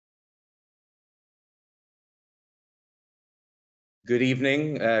Good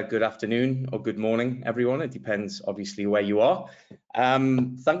evening, good afternoon, or good morning, everyone. It depends, obviously, where you are.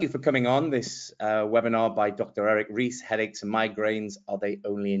 Thank you for coming on this webinar by Dr. Erik Reis, Headaches and Migraines, Are They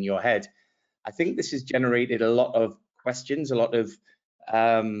Only in Your Head? I think this has generated a lot of questions, a lot of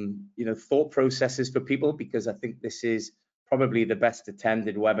thought processes for people, because I think this is probably the best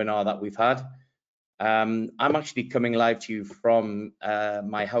attended webinar that we've had. I'm actually coming live to you from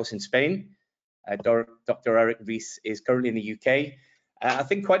my house in Spain. Dr. Erik Reis is currently in the UK. I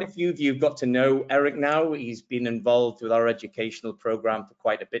think quite a few of you have got to know Erik now. He's been involved with our educational program for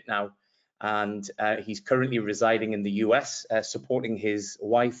quite a bit now, and he's currently residing in the US, supporting his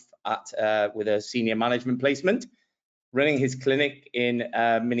wife with a senior management placement, running his clinic in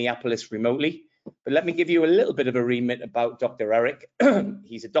Minneapolis remotely. But let me give you a little bit of a remit about Dr. Erik.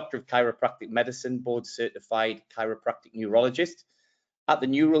 He's a doctor of chiropractic medicine, board certified chiropractic neurologist at the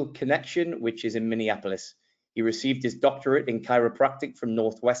Neural Connection, which is in Minneapolis. He received his doctorate in chiropractic from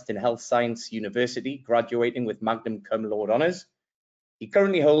Northwestern Health Science University, graduating with magna cum laude honors. He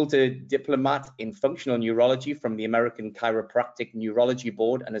currently holds a diplomate in functional neurology from the American Chiropractic Neurology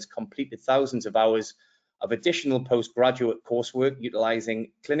Board and has completed thousands of hours of additional postgraduate coursework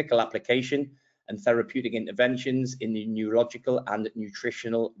utilizing clinical application and therapeutic interventions in the neurological and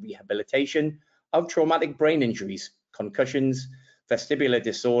nutritional rehabilitation of traumatic brain injuries, concussions, vestibular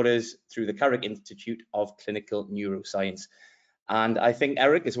disorders through the Carrick Institute of Clinical Neuroscience. And I think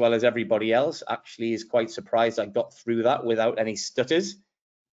Erik, as well as everybody else, actually is quite surprised I got through that without any stutters.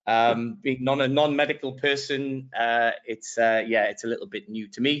 Being a non-medical person, it's a little bit new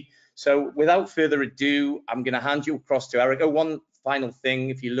to me. So without further ado, I'm going to hand you across to Erik. Oh, one final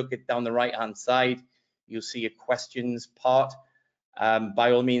thing, if you look at down the right-hand side, you'll see a questions part.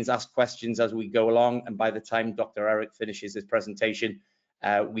 By all means, ask questions as we go along, and by the time Dr. Erik finishes his presentation,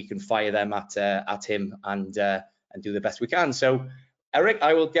 we can fire them at him and do the best we can. So, Erik,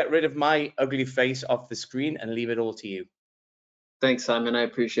 I will get rid of my ugly face off the screen and leave it all to you. Thanks, Simon. I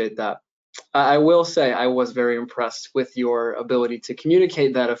appreciate that. I will say I was very impressed with your ability to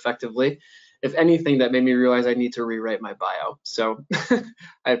communicate that effectively. If anything, that made me realize I need to rewrite my bio. So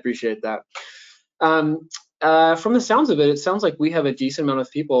I appreciate that. From the sounds of it, it sounds like we have a decent amount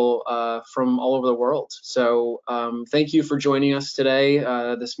of people from all over the world. So thank you for joining us today,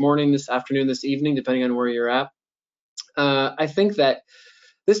 this morning, this afternoon, this evening, depending on where you're at. I think that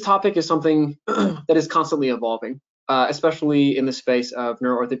this topic is something that is constantly evolving, especially in the space of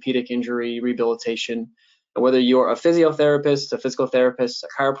neuroorthopedic injury rehabilitation. Whether you're a physiotherapist, a physical therapist, a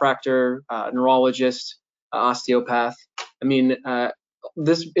chiropractor, a neurologist, osteopath, I mean,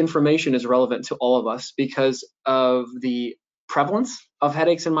 this information is relevant to all of us because of the prevalence of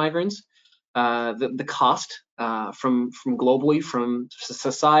headaches and migraines, the cost from globally, from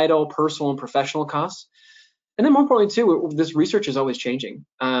societal, personal, and professional costs. And then more importantly too, this research is always changing.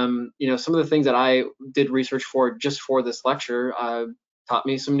 Some of the things that I did research for just for this lecture taught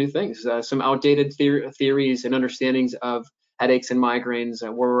me some new things, some outdated theories and understandings of headaches and migraines,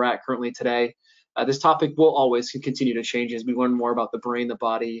 where we're at currently today. This topic will always continue to change as we learn more about the brain, the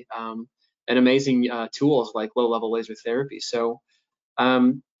body, and amazing tools like low-level laser therapy. So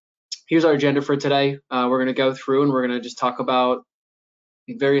here's our agenda for today. We're going to go through and we're going to just talk about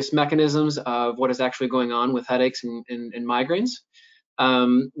various mechanisms of what is actually going on with headaches and migraines.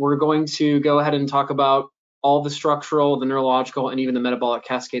 We're going to go ahead and talk about all the structural, the neurological, and even the metabolic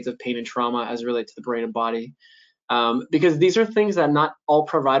cascades of pain and trauma as related to the brain and body. Because these are things that not all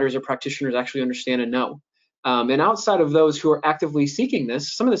providers or practitioners actually understand and know. And outside of those who are actively seeking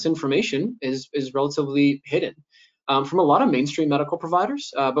this, some of this information is relatively hidden from a lot of mainstream medical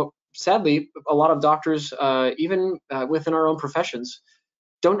providers. But sadly, a lot of doctors, even within our own professions,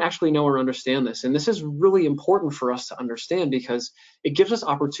 don't actually know or understand this. And this is really important for us to understand because it gives us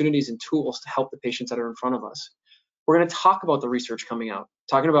opportunities and tools to help the patients that are in front of us. We're going to talk about the research coming out,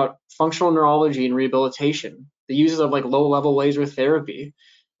 talking about functional neurology and rehabilitation, the uses of like low-level laser therapy.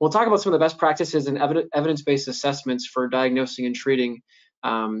 We'll talk about some of the best practices and evidence-based assessments for diagnosing and treating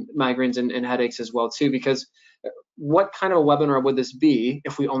migraines and headaches as well too, because what kind of a webinar would this be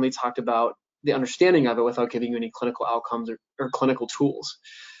if we only talked about the understanding of it without giving you any clinical outcomes or clinical tools?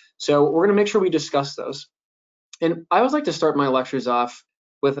 So we're going to make sure we discuss those. And I always like to start my lectures off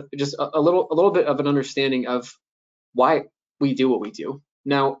with just a little bit of an understanding of why we do what we do.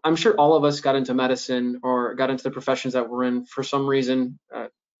 Now, I'm sure all of us got into medicine or got into the professions that we're in for some reason,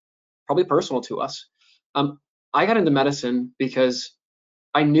 probably personal to us. I got into medicine because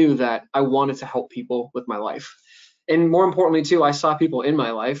I knew that I wanted to help people with my life. And more importantly, too, I saw people in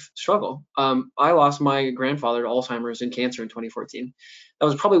my life struggle. I lost my grandfather to Alzheimer's and cancer in 2014. That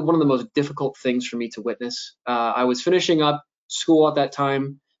was probably one of the most difficult things for me to witness. I was finishing up school at that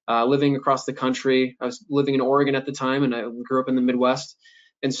time, living across the country. I was living in Oregon at the time, and I grew up in the Midwest.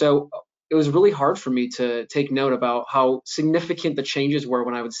 And so it was really hard for me to take note about how significant the changes were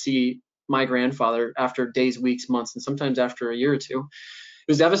when I would see my grandfather after days, weeks, months, and sometimes after a year or two.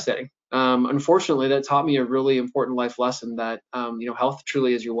 It was devastating. Unfortunately, that taught me a really important life lesson that, health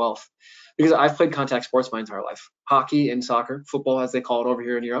truly is your wealth. Because I've played contact sports my entire life. Hockey and soccer, football as they call it over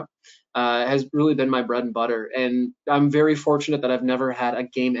here in Europe, has really been my bread and butter. And I'm very fortunate that I've never had a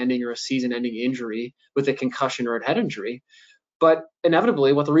game-ending or a season-ending injury with a concussion or a head injury. But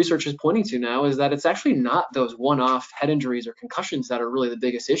inevitably, what the research is pointing to now is that it's actually not those one-off head injuries or concussions that are really the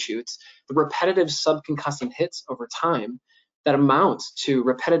biggest issue. It's the repetitive subconcussive hits over time that amount to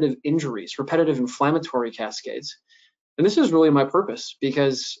repetitive injuries, repetitive inflammatory cascades. And this is really my purpose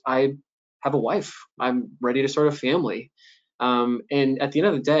because I have a wife. I'm ready to start a family. And at the end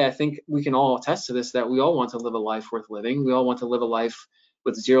of the day, I think we can all attest to this, that we all want to live a life worth living. We all want to live a life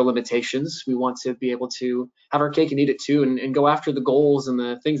with zero limitations. We want to be able to have our cake and eat it too, and go after the goals and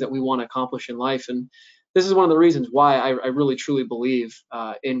the things that we want to accomplish in life. And this is one of the reasons why I really truly believe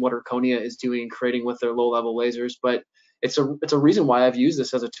in what Erchonia is doing and creating with their low-level lasers. But it's a reason why I've used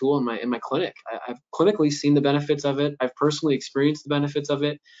this as a tool in my clinic. I've clinically seen the benefits of it. I've personally experienced the benefits of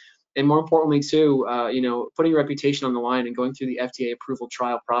it. And more importantly too, putting your reputation on the line and going through the FDA approval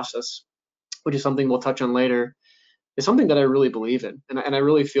trial process, which is something we'll touch on later, is something that I really believe in. And I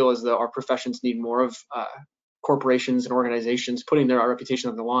really feel as though our professions need more of corporations and organizations putting their reputation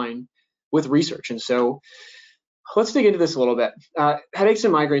on the line with research. And so let's dig into this a little bit. Headaches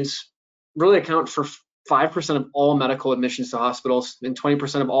and migraines really account for 5% of all medical admissions to hospitals and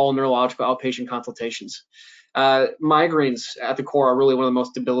 20% of all neurological outpatient consultations. Migraines at the core are really one of the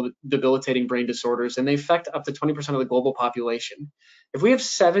most debilitating brain disorders, and they affect up to 20% of the global population. If we have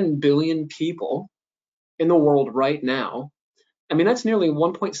 7 billion people in the world right now, I mean, that's nearly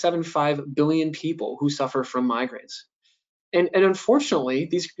 1.75 billion people who suffer from migraines. And unfortunately,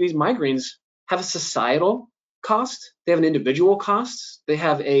 these migraines have a societal cost, they have an individual cost, they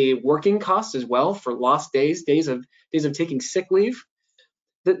have a working cost as well for lost days of taking sick leave.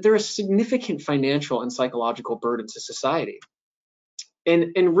 They're a significant financial and psychological burden to society.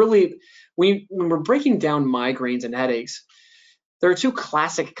 And really, when we're breaking down migraines and headaches, there are two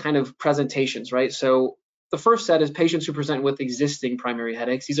classic kind of presentations, right? So the first set is patients who present with existing primary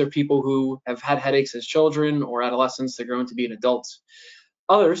headaches. These are people who have had headaches as children or adolescents. They're growing to be an adults.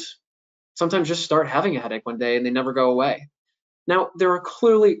 Others sometimes just start having a headache one day and they never go away. Now, there are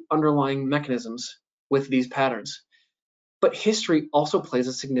clearly underlying mechanisms with these patterns, but history also plays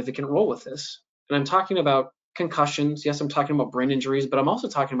a significant role with this. And I'm talking about concussions. Yes, I'm talking about brain injuries, but I'm also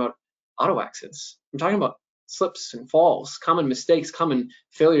talking about auto accidents. I'm talking about slips and falls, common mistakes, common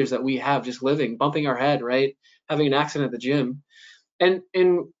failures that we have just living, bumping our head, right? Having an accident at the gym. And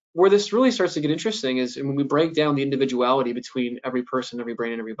where this really starts to get interesting is when we break down the individuality between every person, every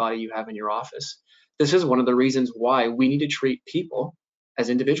brain, and every body you have in your office. This is one of the reasons why we need to treat people as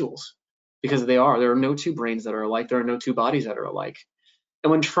individuals, because there are no two brains that are alike. There are no two bodies that are alike.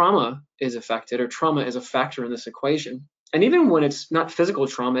 And when trauma is affected, or trauma is a factor in this equation, and even when it's not physical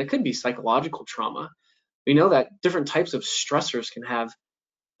trauma, it could be psychological trauma. We know that different types of stressors can have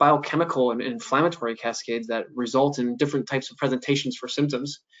biochemical and inflammatory cascades that result in different types of presentations for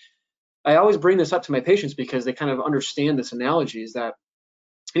symptoms. I always bring this up to my patients because they kind of understand this analogy, is that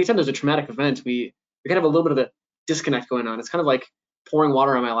anytime there's a traumatic event, we kind of have a little bit of a disconnect going on. It's kind of like pouring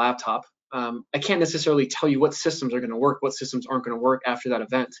water on my laptop. I can't necessarily tell you what systems are going to work, what systems aren't going to work after that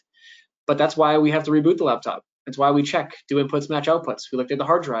event. But that's why we have to reboot the laptop. That's why we check, do inputs match outputs. We look at the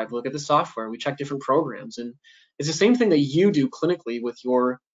hard drive, look at the software, we check different programs. And it's the same thing that you do clinically with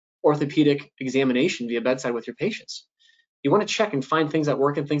your orthopedic examination via bedside with your patients. You want to check and find things that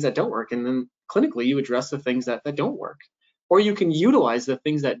work and things that don't work. And then clinically, you address the things that don't work. Or you can utilize the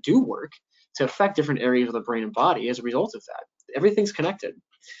things that do work to affect different areas of the brain and body as a result of that. Everything's connected.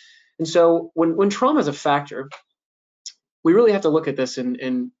 And so when trauma is a factor, we really have to look at this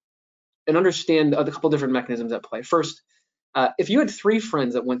and understand a couple different mechanisms at play. First, if you had 3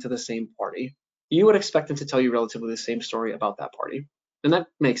 friends that went to the same party, you would expect them to tell you relatively the same story about that party. And that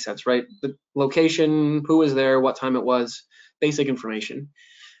makes sense, right? The location, who was there, what time it was, basic information.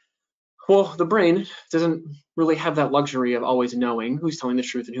 Well, the brain doesn't really have that luxury of always knowing who's telling the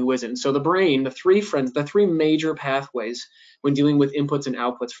truth and who isn't. So the brain, the 3 major pathways when dealing with inputs and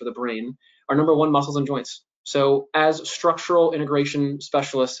outputs for the brain are: number 1, muscles and joints. So as structural integration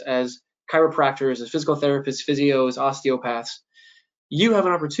specialists, as chiropractors, as physical therapists, physios, osteopaths, you have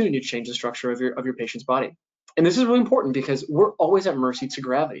an opportunity to change the structure of your patient's body. And this is really important because we're always at mercy to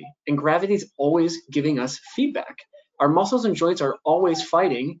gravity, and gravity is always giving us feedback. Our muscles and joints are always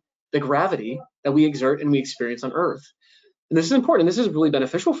fighting the gravity that we exert and we experience on Earth. And this is important. This is really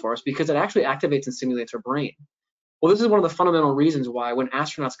beneficial for us because it actually activates and stimulates our brain. Well, this is one of the fundamental reasons why when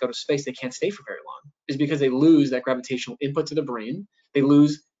astronauts go to space, they can't stay for very long, is because they lose that gravitational input to the brain. They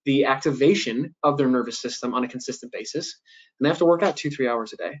lose the activation of their nervous system on a consistent basis, and they have to work out 2-3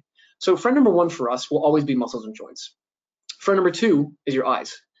 hours a day. So friend number one for us will always be muscles and joints. Friend number two is your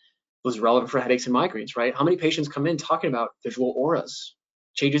eyes. This is relevant for headaches and migraines, right? How many patients come in talking about visual auras,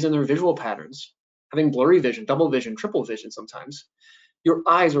 changes in their visual patterns, having blurry vision, double vision, triple vision sometimes? Your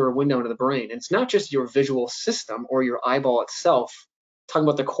eyes are a window into the brain. And it's not just your visual system or your eyeball itself, talking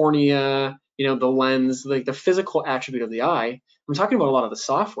about the cornea, the lens, like the physical attribute of the eye. I'm talking about a lot of the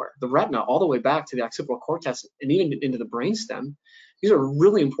software, the retina, all the way back to the occipital cortex and even into the brainstem. These are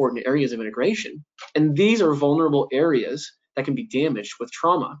really important areas of integration. And these are vulnerable areas that can be damaged with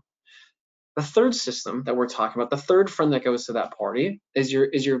trauma. The third system that we're talking about, the third friend that goes to that party is your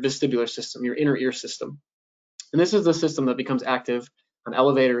vestibular system, your inner ear system. And this is the system that becomes active on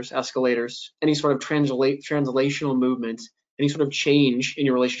elevators, escalators, any sort of translational movement, any sort of change in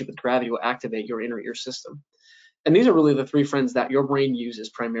your relationship with gravity will activate your inner ear system. And these are really the three friends that your brain uses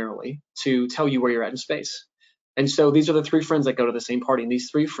primarily to tell you where you're at in space. And so these are the three friends that go to the same party, and these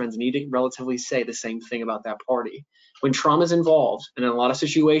three friends need to relatively say the same thing about that party. When trauma is involved, and in a lot of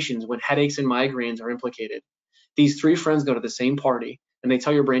situations when headaches and migraines are implicated, these three friends go to the same party, and they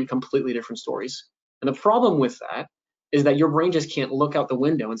tell your brain completely different stories. And the problem with that is that your brain just can't look out the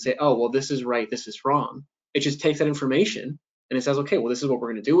window and say, oh, well, this is right, this is wrong. It just takes that information and it says, okay, well, this is what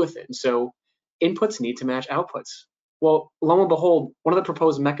we're going to do with it. And so inputs need to match outputs. Well, lo and behold, one of the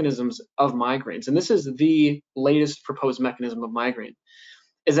proposed mechanisms of migraines, and this is the latest proposed mechanism of migraine,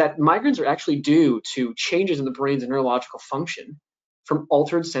 is that migraines are actually due to changes in the brain's neurological function from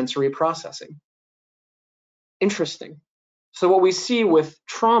altered sensory processing. Interesting. So what we see with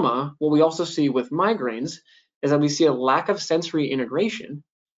trauma, what we also see with migraines, is that we see a lack of sensory integration.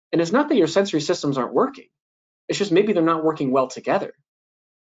 And it's not that your sensory systems aren't working. It's just maybe they're not working well together.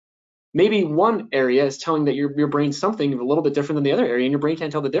 Maybe one area is telling that your brain's something a little bit different than the other area, and your brain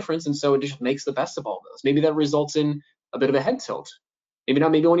can't tell the difference, and so it just makes the best of all those. Maybe that results in a bit of a head tilt. Maybe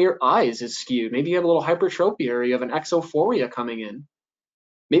not, maybe one of your eyes is skewed. Maybe you have a little hypertrophy or you have an exophoria coming in.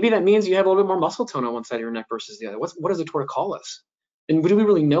 Maybe that means you have a little bit more muscle tone on one side of your neck versus the other. What does the torticollis? And do we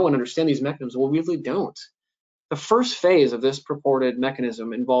really know and understand these mechanisms? Well, we really don't. The first phase of this purported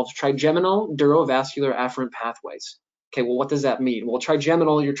mechanism involves trigeminal neurovascular afferent pathways. Okay, well, what does that mean? Well,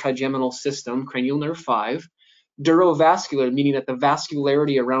 trigeminal, your trigeminal system, cranial nerve 5. Neurovascular, meaning that the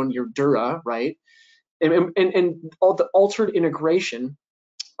vascularity around your dura, right? And all the altered integration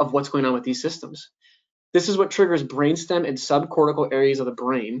of what's going on with these systems. This is what triggers brainstem and subcortical areas of the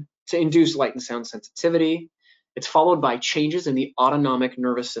brain to induce light and sound sensitivity. It's followed by changes in the autonomic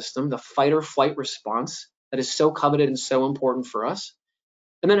nervous system, the fight or flight response that is so coveted and so important for us.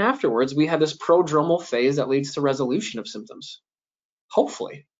 And then afterwards, we have this prodromal phase that leads to resolution of symptoms,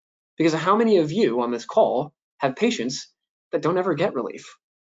 hopefully. Because how many of you on this call have patients that don't ever get relief?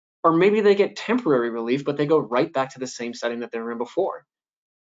 Or maybe they get temporary relief, but they go right back to the same setting that they were in before.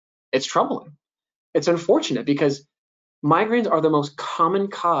 It's troubling. It's unfortunate because migraines are the most common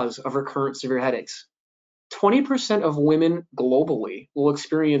cause of recurrent severe headaches. 20% of women globally will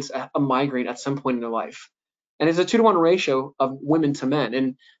experience a migraine at some point in their life. And it's a 2-to-1 ratio of women to men.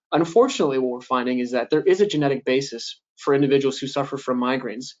 And unfortunately, what we're finding is that there is a genetic basis for individuals who suffer from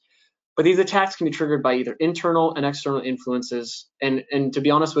migraines. But these attacks can be triggered by either internal and external influences. And to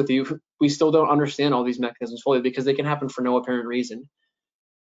be honest with you, we still don't understand all these mechanisms fully because they can happen for no apparent reason.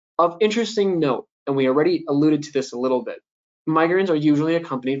 Of interesting note, and we already alluded to this a little bit, migraines are usually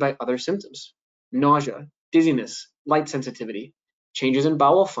accompanied by other symptoms: nausea, dizziness, light sensitivity, changes in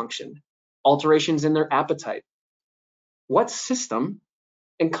bowel function, alterations in their appetite. What system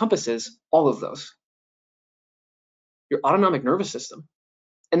encompasses all of those? Your autonomic nervous system.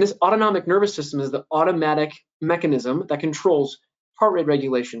 And this autonomic nervous system is the automatic mechanism that controls heart rate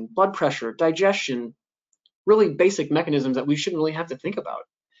regulation, blood pressure, digestion, really basic mechanisms that we shouldn't really have to think about.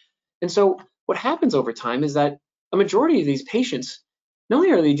 And so what happens over time is that a majority of these patients, not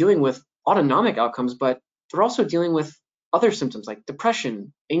only are they dealing with autonomic outcomes, but they're also dealing with other symptoms like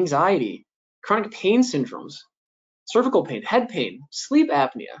depression, anxiety, chronic pain syndromes, cervical pain, head pain, sleep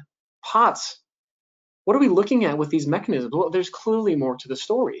apnea, POTS. What are we looking at with these mechanisms? Well, there's clearly more to the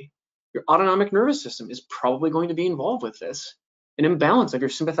story. Your autonomic nervous system is probably going to be involved with this. An imbalance of your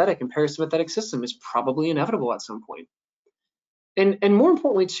sympathetic and parasympathetic system is probably inevitable at some point. And more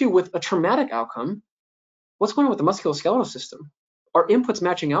importantly, too, with a traumatic outcome, what's going on with the musculoskeletal system? Are inputs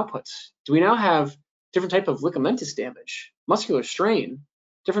matching outputs? Do we now have different type of ligamentous damage, muscular strain,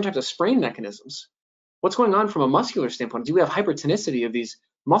 different types of sprain mechanisms. What's going on from a muscular standpoint? Do we have hypertonicity of these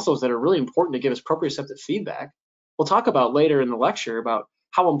muscles that are really important to give us proprioceptive feedback? We'll talk about later in the lecture about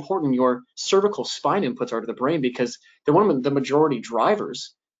how important your cervical spine inputs are to the brain, because they're one of the majority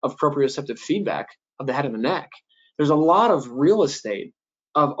drivers of proprioceptive feedback of the head and the neck. There's a lot of real estate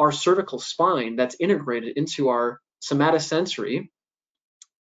of our cervical spine that's integrated into our somatosensory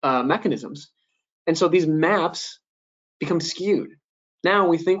mechanisms. And so these maps become skewed. Now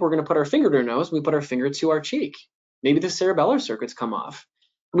we think we're going to put our finger to our nose, we put our finger to our cheek. Maybe the cerebellar circuits come off.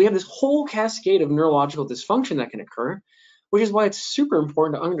 We have this whole cascade of neurological dysfunction that can occur, which is why it's super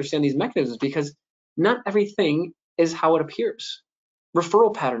important to understand these mechanisms, because not everything is how it appears.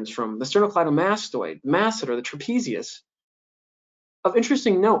 Referral patterns from the sternocleidomastoid, masseter, the trapezius. Of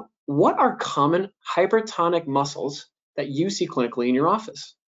interesting note, what are common hypertonic muscles that you see clinically in your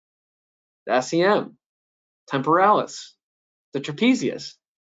office? The SEM, temporalis, the trapezius,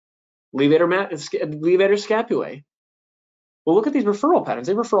 levator scapulae. Well, look at these referral patterns.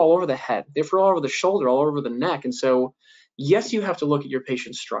 They refer all over the head. They refer all over the shoulder, all over the neck. And so, yes, you have to look at your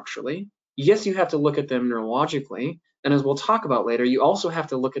patients structurally. Yes, you have to look at them neurologically. And as we'll talk about later, you also have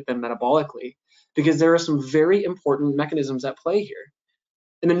to look at them metabolically, because there are some very important mechanisms at play here.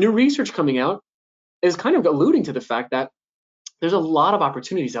 And the new research coming out is kind of alluding to the fact that there's a lot of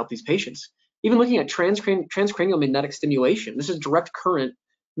opportunities to help these patients. Even looking at transcranial magnetic stimulation. This is direct current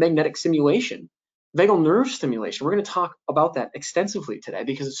magnetic stimulation. Vagal nerve stimulation. We're going to talk about that extensively today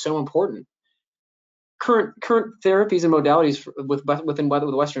because it's so important. Current therapies and modalities within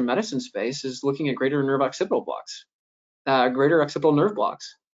the Western medicine space is looking at greater nerve occipital blocks, greater occipital nerve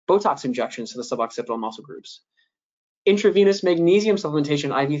blocks, Botox injections to the suboccipital muscle groups. Intravenous magnesium supplementation,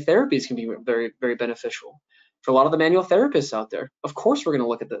 IV therapies can be very, very beneficial. For a lot of the manual therapists out there, of course, we're going to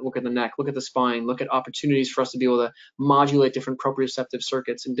look at the neck, look at the spine, look at opportunities for us to be able to modulate different proprioceptive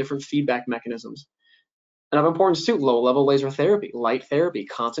circuits and different feedback mechanisms. And of importance too, low-level laser therapy, light therapy,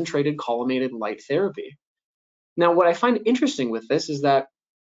 concentrated collimated light therapy. Now, what I find interesting with this is that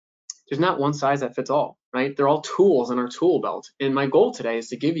there's not one size that fits all, right? They're all tools in our tool belt. And my goal today is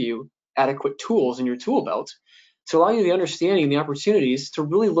to give you adequate tools in your tool belt to allow you the understanding and the opportunities to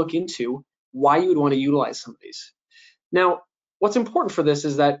really look into why you would want to utilize some of these. Now, what's important for this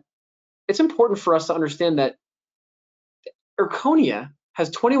is that it's important for us to understand that Erchonia has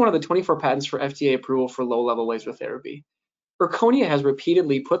 21 of the 24 patents for FDA approval for low-level laser therapy. Erchonia has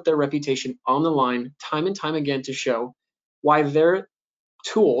repeatedly put their reputation on the line time and time again to show why their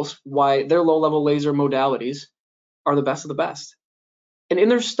tools, why their low-level laser modalities are the best of the best. And in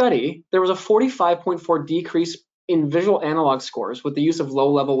their study, there was a 45.4 decrease in visual analog scores with the use of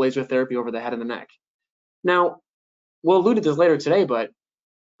low-level laser therapy over the head and the neck. Now, we'll allude to this later today, but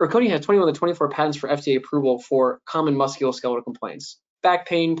Erchonia has 21 of the 24 patents for FDA approval for common musculoskeletal complaints: back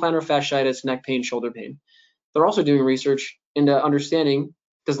pain, plantar fasciitis, neck pain, shoulder pain. They're also doing research into understanding,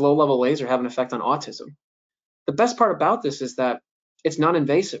 does low-level laser have an effect on autism? The best part about this is that it's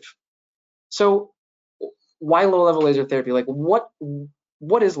non-invasive. So why low-level laser therapy? Like what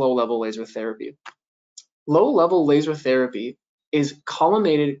is low-level laser therapy? Low-level laser therapy is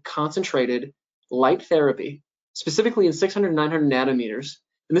collimated, concentrated light therapy, specifically in 600, 900 nanometers.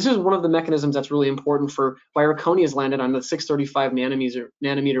 And this is one of the mechanisms that's really important for why Erchonia has landed on the 635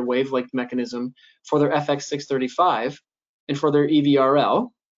 nanometer wavelength mechanism for their FX635 and for their EVRL,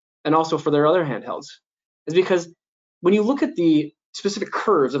 and also for their other handhelds, is because when you look at the specific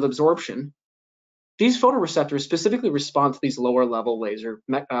curves of absorption, these photoreceptors specifically respond to these lower level laser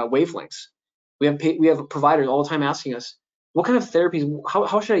wavelengths. We have providers all the time asking us, what kind of therapies,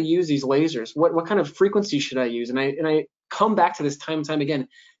 how should I use these lasers? What kind of frequency should I use? And I come back to this time and time again.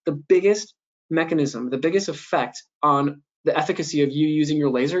 The biggest mechanism, the biggest effect on the efficacy of you using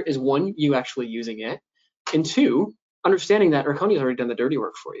your laser is, one, you actually using it, and two, understanding that Erchonia has already done the dirty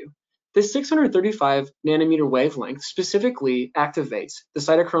work for you. This 635 nanometer wavelength specifically activates the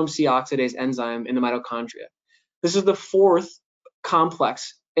cytochrome C oxidase enzyme in the mitochondria. This is the fourth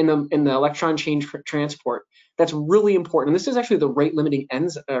complex in the electron chain transport that's really important. And this is actually the rate limiting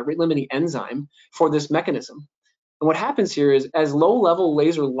enzyme for this mechanism. And what happens here is, as low-level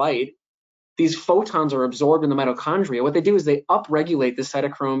laser light, these photons are absorbed in the mitochondria. What they do is they upregulate the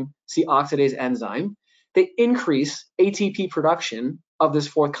cytochrome C oxidase enzyme. They increase ATP production of this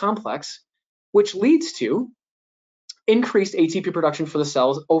fourth complex, which leads to increased ATP production for the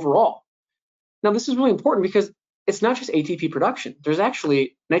cells overall. Now, this is really important because it's not just ATP production. There's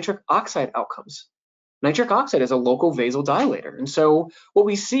actually nitric oxide outcomes. Nitric oxide is a local vasodilator. And so what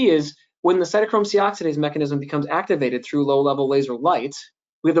we see is, when the cytochrome C oxidase mechanism becomes activated through low-level laser light,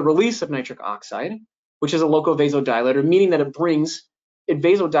 we have the release of nitric oxide, which is a local vasodilator, meaning that it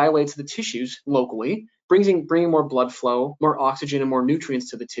vasodilates the tissues locally, bringing more blood flow, more oxygen, and more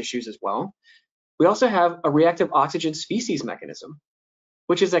nutrients to the tissues as well. We also have a reactive oxygen species mechanism,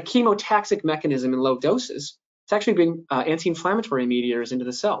 which is a chemotaxic mechanism in low doses. It's actually bring anti-inflammatory mediators into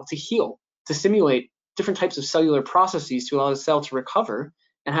the cell to heal, to stimulate different types of cellular processes to allow the cell to recover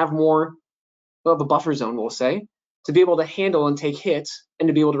and have more of a buffer zone, we'll say, to be able to handle and take hits and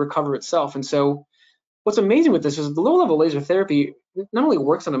to be able to recover itself. And so what's amazing with this is the low-level laser therapy not only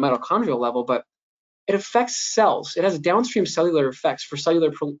works on a mitochondrial level, but it affects cells. It has downstream cellular effects for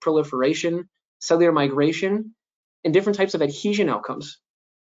cellular proliferation, cellular migration, and different types of adhesion outcomes.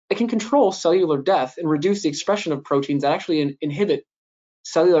 It can control cellular death and reduce the expression of proteins that actually inhibit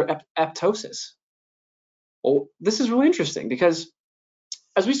cellular apoptosis. Well, this is really interesting because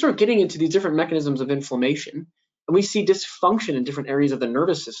as we start getting into these different mechanisms of inflammation, and we see dysfunction in different areas of the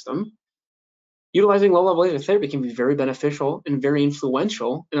nervous system, utilizing low-level laser therapy can be very beneficial and very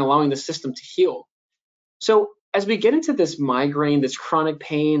influential in allowing the system to heal. So as we get into this migraine, this chronic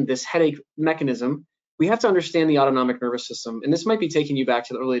pain, this headache mechanism, we have to understand the autonomic nervous system. And this might be taking you back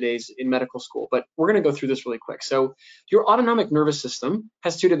to the early days in medical school, but we're going to go through this really quick. So your autonomic nervous system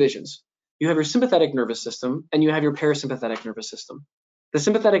has two divisions. You have your sympathetic nervous system and you have your parasympathetic nervous system. The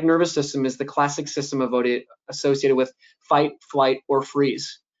sympathetic nervous system is the classic system associated with fight, flight, or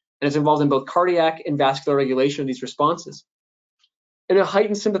freeze. And it's involved in both cardiac and vascular regulation of these responses. In a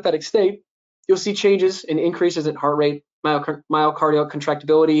heightened sympathetic state, you'll see changes in increases in heart rate, myocardial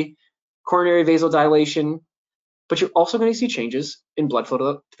contractibility, coronary vasodilation, but you're also going to see changes in blood flow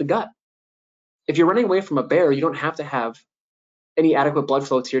to the gut. If you're running away from a bear, you don't have to have any adequate blood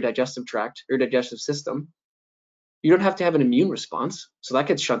flow to your digestive tract, your digestive system. You don't have to have an immune response, so that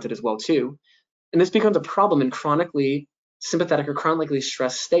gets shunted as well too. And this becomes a problem in chronically sympathetic or chronically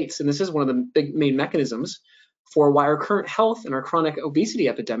stressed states. And this is one of the big main mechanisms for why our current health and our chronic obesity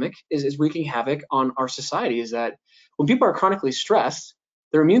epidemic is wreaking havoc on our society, is that when people are chronically stressed,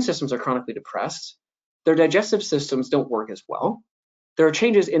 their immune systems are chronically depressed, their digestive systems don't work as well. There are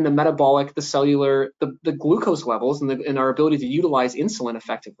changes in the metabolic, the cellular, the glucose levels, and our ability to utilize insulin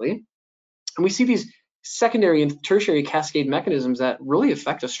effectively. And we see these secondary and tertiary cascade mechanisms that really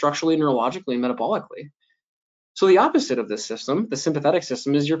affect us structurally, neurologically, and metabolically. So the opposite of this system, the sympathetic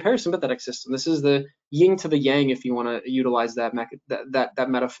system, is your parasympathetic system. This is the yin to the yang, if you want to utilize that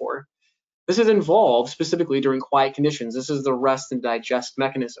metaphor. This is involved specifically during quiet conditions. This is the rest and digest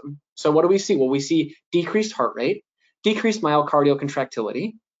mechanism. So what do we see? Well, we see decreased heart rate, decreased myocardial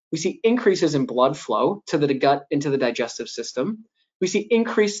contractility. We see increases in blood flow to the gut into the digestive system. We see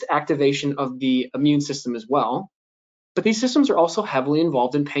increased activation of the immune system as well. But these systems are also heavily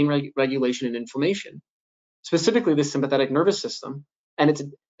involved in pain regulation and inflammation, specifically the sympathetic nervous system and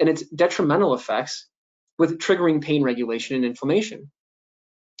its detrimental effects with triggering pain regulation and inflammation.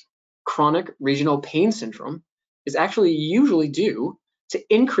 Chronic regional pain syndrome is actually usually due to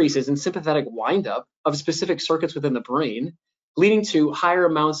increases in sympathetic windup of specific circuits within the brain, leading to higher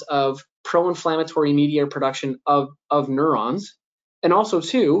amounts of pro-inflammatory mediator production of neurons. And also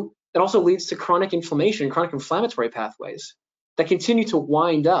too, it also leads to chronic inflammation, chronic inflammatory pathways that continue to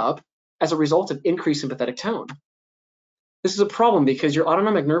wind up as a result of increased sympathetic tone. This is a problem because your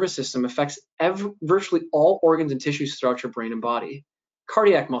autonomic nervous system affects virtually all organs and tissues throughout your brain and body.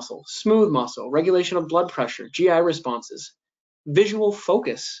 Cardiac muscle, smooth muscle, regulation of blood pressure, GI responses, visual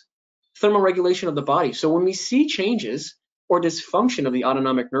focus, thermoregulation of the body. So when we see changes or dysfunction of the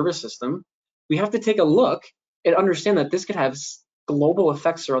autonomic nervous system, we have to take a look and understand that this could have global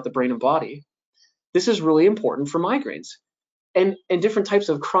effects throughout the brain and body. This is really important for migraines and different types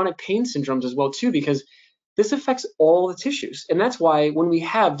of chronic pain syndromes as well too, because this affects all the tissues. And that's why when we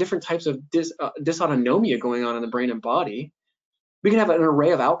have different types of dysautonomia going on in the brain and body, we can have an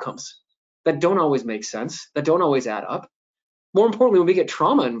array of outcomes that don't always make sense, that don't always add up. More importantly, when we get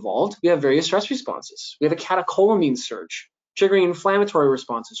trauma involved, we have various stress responses. We have a catecholamine surge, triggering inflammatory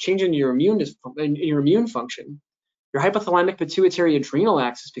responses, changing your immune function. Your hypothalamic pituitary adrenal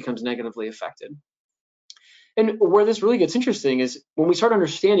axis becomes negatively affected. And where this really gets interesting is when we start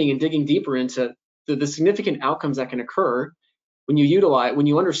understanding and digging deeper into the significant outcomes that can occur when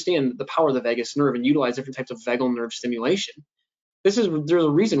you understand the power of the vagus nerve and utilize different types of vagal nerve stimulation. There's a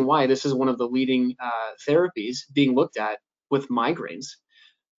reason why this is one of the leading therapies being looked at with migraines,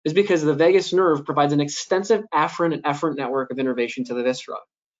 is because the vagus nerve provides an extensive afferent and efferent network of innervation to the viscera.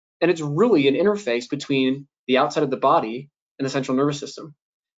 And it's really an interface between the outside of the body and the central nervous system.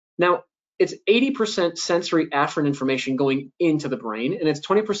 Now, it's 80% sensory afferent information going into the brain, and it's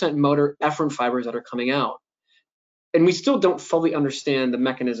 20% motor efferent fibers that are coming out. And we still don't fully understand the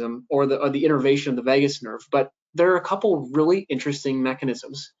mechanism or the innervation of the vagus nerve, but there are a couple really interesting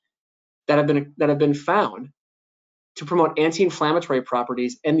mechanisms that have been found to promote anti-inflammatory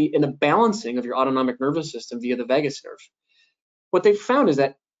properties and the balancing of your autonomic nervous system via the vagus nerve. What they've found is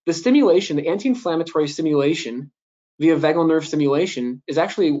that the stimulation, the anti-inflammatory stimulation via vagal nerve stimulation, is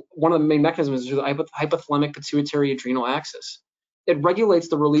actually one of the main mechanisms through the hypothalamic pituitary adrenal axis. It regulates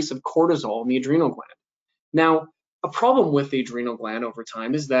the release of cortisol in the adrenal gland. Now, a problem with the adrenal gland over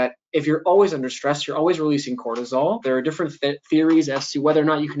time is that if you're always under stress, you're always releasing cortisol. There are different theories as to whether or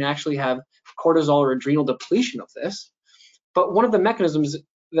not you can actually have cortisol or adrenal depletion of this. But one of the mechanisms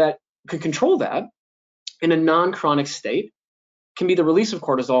that can control that in a non-chronic state can be the release of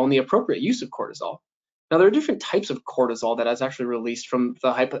cortisol and the appropriate use of cortisol. Now, there are different types of cortisol that is actually released from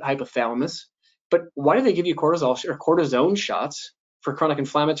the hypothalamus, but why do they give you cortisol or cortisone shots for chronic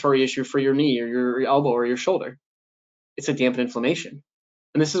inflammatory issue for your knee or your elbow or your shoulder? It's to dampen inflammation.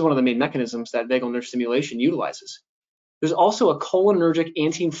 And this is one of the main mechanisms that vagal nerve stimulation utilizes. There's also a cholinergic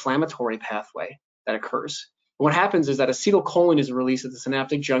anti-inflammatory pathway that occurs. And what happens is that acetylcholine is released at the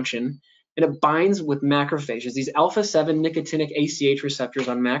synaptic junction, and it binds with macrophages, these alpha-7 nicotinic ACH receptors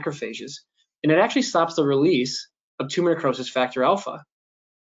on macrophages, and it actually stops the release of tumor necrosis factor alpha.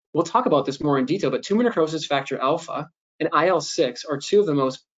 We'll talk about this more in detail, but tumor necrosis factor alpha and IL-6 are two of the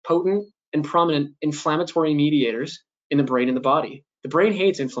most potent and prominent inflammatory mediators in the brain and the body. The brain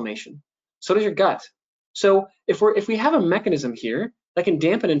hates inflammation. So does your gut. So if we have a mechanism here that can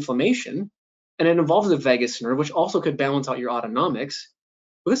dampen inflammation, and it involves the vagus nerve, which also could balance out your autonomics,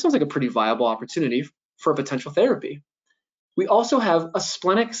 well, this sounds like a pretty viable opportunity for a potential therapy. We also have a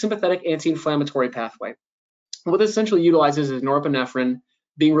splenic sympathetic anti-inflammatory pathway. What this essentially utilizes is norepinephrine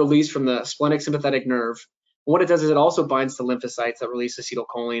being released from the splenic sympathetic nerve. What it does is it also binds to lymphocytes that release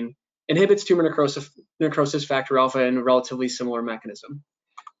acetylcholine, inhibits tumor necrosis factor alpha in a relatively similar mechanism.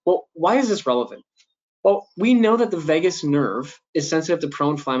 Well, why is this relevant? Well, we know that the vagus nerve is sensitive to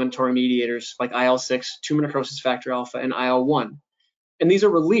pro-inflammatory mediators like IL-6, tumor necrosis factor alpha, and IL-1. And these are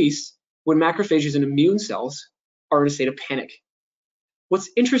released when macrophages and immune cells are in a state of panic. What's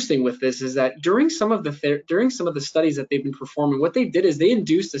interesting with this is that during some of the studies that they've been performing, what they did is they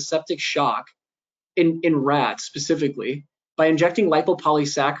induced a septic shock in rats specifically by injecting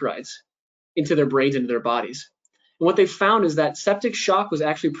lipopolysaccharides into their brains, into their bodies. And what they found is that septic shock was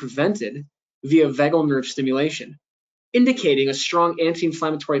actually prevented via vagal nerve stimulation, indicating a strong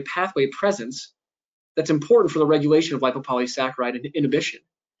anti-inflammatory pathway presence that's important for the regulation of lipopolysaccharide inhibition.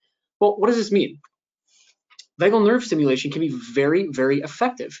 Well, what does this mean? Vagal nerve stimulation can be very, very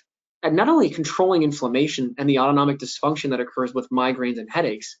effective at not only controlling inflammation and the autonomic dysfunction that occurs with migraines and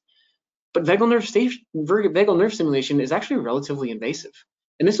headaches, but vagal nerve stimulation is actually relatively invasive.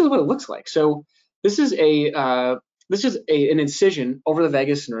 And this is what it looks like. So this is an incision over the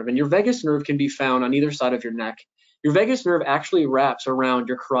vagus nerve, and your vagus nerve can be found on either side of your neck. Your vagus nerve actually wraps around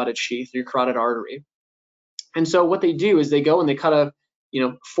your carotid sheath, your carotid artery. And so what they do is they go and they cut a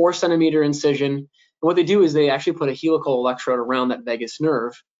 4-centimeter incision. And what they do is they actually put a helical electrode around that vagus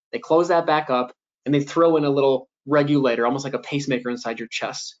nerve. They close that back up, and they throw in a little regulator, almost like a pacemaker inside your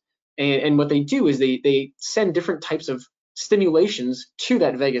chest. And what they do is they send different types of stimulations to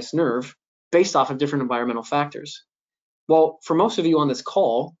that vagus nerve based off of different environmental factors. Well, for most of you on this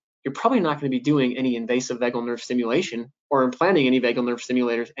call, you're probably not going to be doing any invasive vagal nerve stimulation or implanting any vagal nerve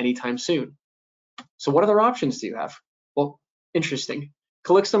stimulators anytime soon. So what other options do you have? Well, interesting.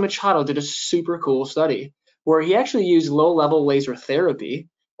 Calixto Machado did a super cool study where he actually used low-level laser therapy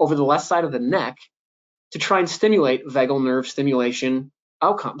over the left side of the neck to try and stimulate vagal nerve stimulation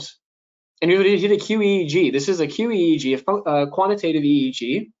outcomes. And he did a QEEG. This is a QEEG, a quantitative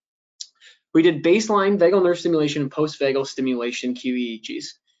EEG. We did baseline vagal nerve stimulation and post-vagal stimulation QEEGs.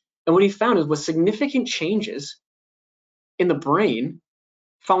 And what he found was significant changes in the brain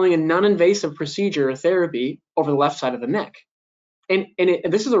following a non-invasive procedure or therapy over the left side of the neck. And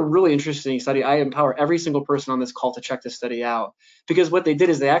this is a really interesting study. I empower every single person on this call to check this study out, because what they did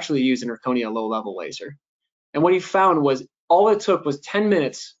is they actually used an Erchonia low-level laser. And what he found was all it took was 10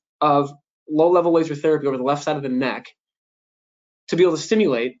 minutes of low-level laser therapy over the left side of the neck to be able to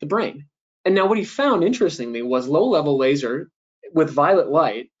stimulate the brain. And now what he found, interestingly, was low-level laser with violet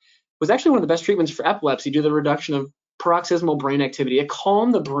light was actually one of the best treatments for epilepsy due to the reduction of paroxysmal brain activity. It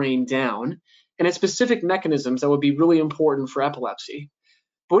calmed the brain down, and its specific mechanisms that would be really important for epilepsy.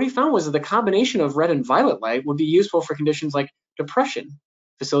 But what he found was that the combination of red and violet light would be useful for conditions like depression,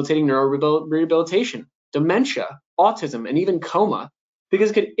 facilitating neurorehabilitation, dementia, autism, and even coma,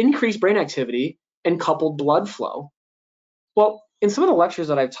 because it could increase brain activity and coupled blood flow. Well, in some of the lectures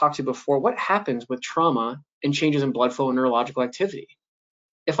that I've talked to before, what happens with trauma and changes in blood flow and neurological activity?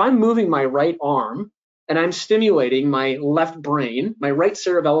 If I'm moving my right arm and I'm stimulating my left brain, my right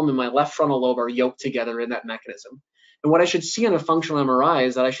cerebellum and my left frontal lobe are yoked together in that mechanism. And what I should see on a functional MRI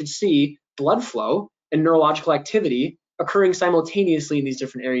is that I should see blood flow and neurological activity occurring simultaneously in these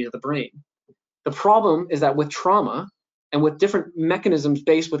different areas of the brain. The problem is that with trauma and with different mechanisms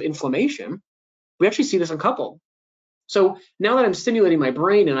based with inflammation, we actually see this uncoupled. So now that I'm stimulating my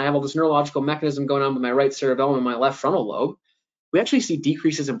brain and I have all this neurological mechanism going on with my right cerebellum and my left frontal lobe, we actually see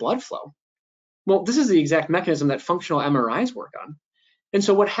decreases in blood flow. Well, this is the exact mechanism that functional MRIs work on. And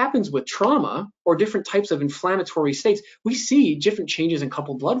so what happens with trauma or different types of inflammatory states, we see different changes in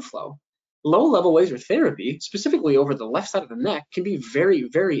coupled blood flow. Low-level laser therapy, specifically over the left side of the neck, can be very,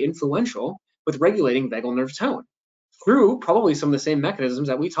 very influential with regulating vagal nerve tone through probably some of the same mechanisms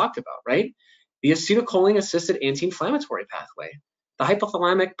that we talked about, right? The acetylcholine-assisted anti-inflammatory pathway, the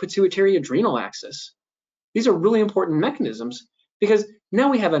hypothalamic pituitary adrenal axis. These are really important mechanisms because now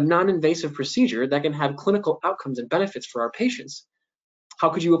we have a non-invasive procedure that can have clinical outcomes and benefits for our patients. How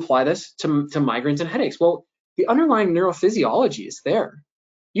could you apply this to migraines and headaches? Well, the underlying neurophysiology is there.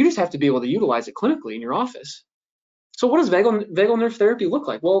 You just have to be able to utilize it clinically in your office. So what does vagal nerve therapy look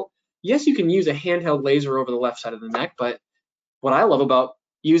like? Well, yes, you can use a handheld laser over the left side of the neck, but what I love about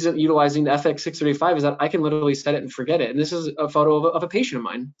utilizing the FX635 is that I can literally set it and forget it. And this is a photo of a patient of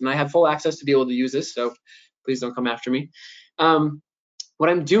mine, and I have full access to be able to use this, so please don't come after me. What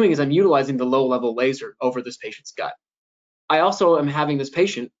I'm doing is I'm utilizing the low-level laser over this patient's gut. I also am having this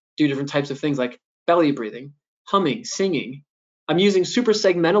patient do different types of things like belly breathing, humming, singing. I'm using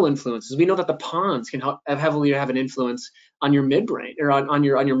suprasegmental influences. We know that the pons can heavily have an influence on your midbrain or on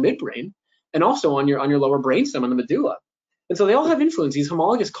your midbrain, and also on your lower brainstem on the medulla. And so they all have influence. These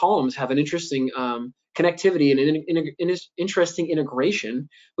homologous columns have an interesting connectivity and an interesting integration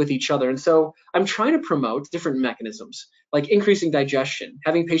with each other. And so I'm trying to promote different mechanisms, like increasing digestion,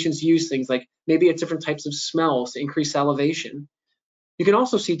 having patients use things like maybe it's different types of smells to increase salivation. You can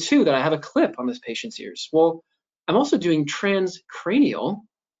also see too that I have a clip on this patient's ears. Well, I'm also doing transcranial,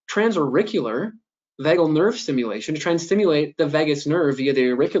 transauricular vagal nerve stimulation to try and stimulate the vagus nerve via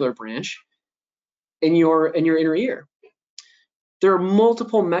the auricular branch in your inner ear. There are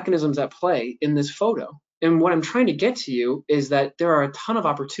multiple mechanisms at play in this photo. And what I'm trying to get to you is that there are a ton of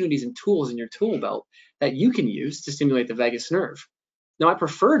opportunities and tools in your tool belt that you can use to stimulate the vagus nerve. Now, I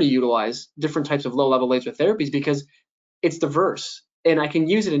prefer to utilize different types of low-level laser therapies because it's diverse. And I can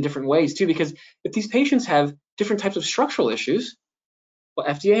use it in different ways too, because if these patients have different types of structural issues, well,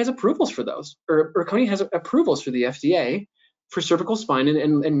 FDA has approvals for those, or Erchonia has approvals for the FDA for cervical spine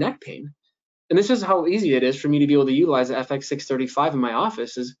and neck pain. And this is how easy it is for me to be able to utilize the FX635 in my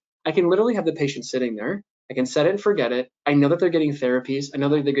office. Is I can literally have the patient sitting there. I can set it and forget it. I know that they're getting therapies. I know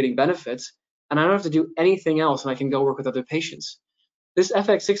that they're getting benefits, and I don't have to do anything else, and I can go work with other patients. This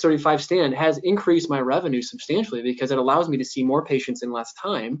FX635 stand has increased my revenue substantially because it allows me to see more patients in less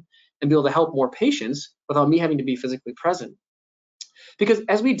time and be able to help more patients without me having to be physically present. Because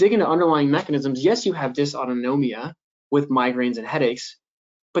as we dig into underlying mechanisms, yes, you have dysautonomia with migraines and headaches,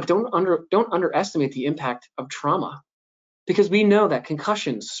 but don't underestimate the impact of trauma, because we know that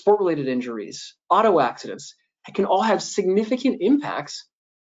concussions, sport-related injuries, auto accidents can all have significant impacts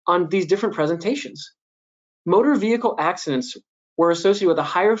on these different presentations. Motor vehicle accidents were associated with a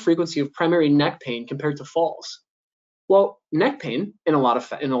higher frequency of primary neck pain compared to falls. Well, neck pain in a lot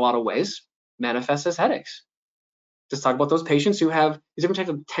of ways manifests as headaches. Let's talk about those patients who have these different types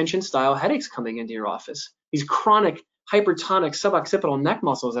of tension-style headaches coming into your office. These chronic hypertonic suboccipital neck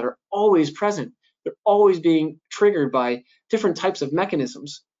muscles that are always present. They're always being triggered by different types of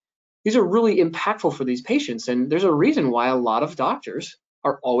mechanisms. These are really impactful for these patients, and there's a reason why a lot of doctors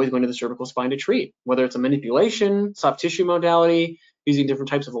are always going to the cervical spine to treat, whether it's a manipulation, soft tissue modality, using different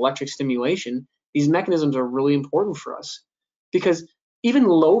types of electric stimulation. These mechanisms are really important for us because even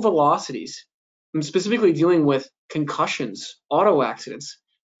low velocities, and specifically dealing with concussions, auto accidents,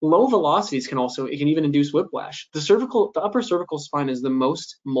 low velocities can even induce whiplash. The upper cervical spine is the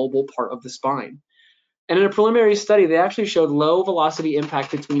most mobile part of the spine. And in a preliminary study, they actually showed low velocity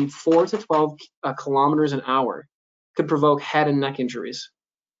impact between 4 to 12 kilometers an hour could provoke head and neck injuries.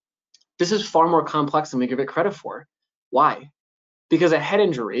 This is far more complex than we give it credit for. Why? Because a head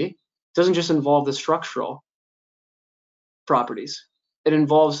injury doesn't just involve the structural properties. It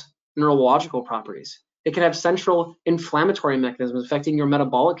involves neurological properties. It can have central inflammatory mechanisms affecting your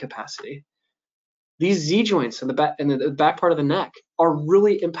metabolic capacity. These Z joints in the back part of the neck are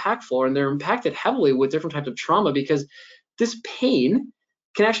really impactful, and they're impacted heavily with different types of trauma because this pain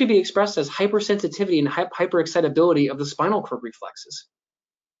can actually be expressed as hypersensitivity and hyperexcitability of the spinal cord reflexes.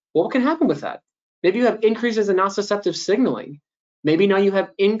 Well, what can happen with that? Maybe you have increases in nociceptive signaling. Maybe now you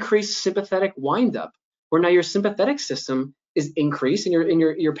have increased sympathetic windup, where now your sympathetic system is increased and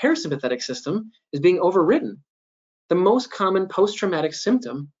your parasympathetic system is being overridden. The most common post-traumatic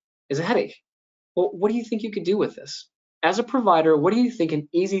symptom is a headache. Well, what do you think you could do with this? As a provider, what do you think an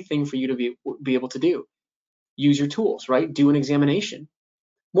easy thing for you to be able to do? Use your tools, right? Do an examination.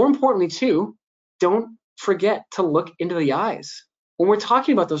 More importantly, too, don't forget to look into the eyes. When we're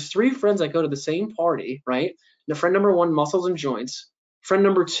talking about those three friends that go to the same party, right? The friend number one, muscles and joints. Friend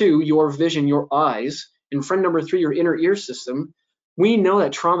number two, your vision, your eyes. And friend number three, your inner ear system. We know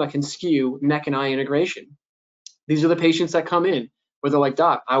that trauma can skew neck and eye integration. These are the patients that come in where they're like,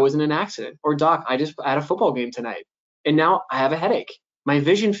 Doc, I was in an accident. Or Doc, I just had a football game tonight. And now I have a headache. My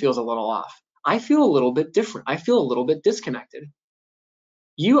vision feels a little off. I feel a little bit different. I feel a little bit disconnected.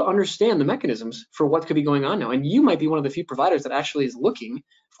 You understand the mechanisms for what could be going on now. And you might be one of the few providers that actually is looking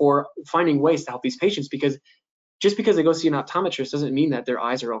for finding ways to help these patients, because just because they go see an optometrist doesn't mean that their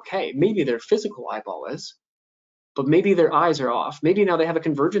eyes are okay. Maybe their physical eyeball is, but maybe their eyes are off. Maybe now they have a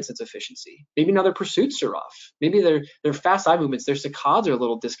convergence insufficiency. Maybe now their pursuits are off. Maybe their fast eye movements, their saccades are a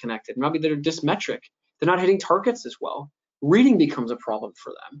little disconnected. Maybe they're dysmetric. They're not hitting targets as well. Reading becomes a problem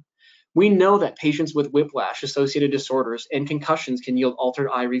for them. We know that patients with whiplash, associated disorders, and concussions can yield altered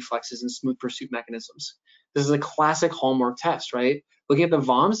eye reflexes and smooth pursuit mechanisms. This is a classic hallmark test, right? Looking at the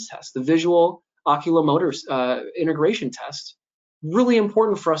VOMS test, the visual oculomotor integration test. Really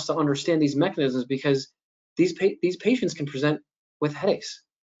important for us to understand these mechanisms, because these patients can present with headaches,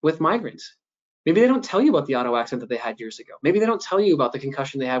 with migraines. Maybe they don't tell you about the auto accident that they had years ago. Maybe they don't tell you about the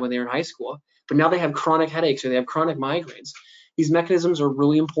concussion they had when they were in high school, but now they have chronic headaches or they have chronic migraines. These mechanisms are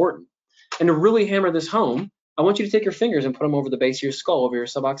really important. And to really hammer this home, I want you to take your fingers and put them over the base of your skull, over your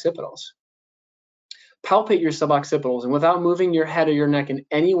suboccipitals. Palpate your suboccipitals, and without moving your head or your neck in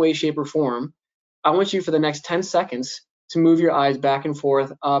any way, shape, or form, I want you for the next 10 seconds to move your eyes back and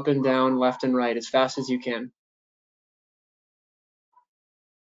forth, up and down, left and right, as fast as you can.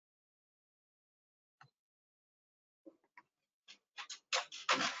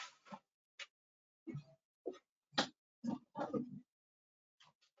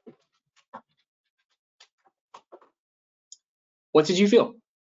 What did you feel?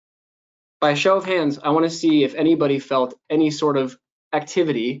 By a show of hands, I want to see if anybody felt any sort of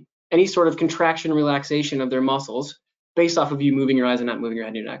activity, any sort of contraction, relaxation of their muscles based off of you moving your eyes and not moving your head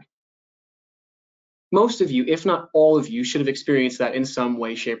and your neck. Most of you, if not all of you, should have experienced that in some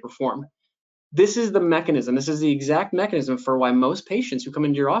way, shape, or form. This is the mechanism. This is the exact mechanism for why most patients who come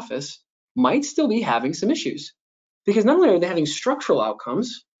into your office might still be having some issues. Because not only are they having structural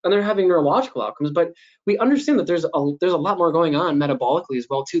outcomes, and they're having neurological outcomes, but we understand that there's a lot more going on metabolically as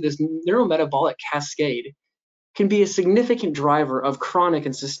well too. This neurometabolic cascade can be a significant driver of chronic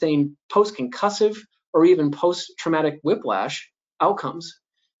and sustained post-concussive or even post-traumatic whiplash outcomes.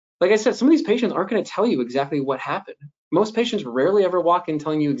 Like I said, some of these patients aren't going to tell you exactly what happened. Most patients rarely ever walk in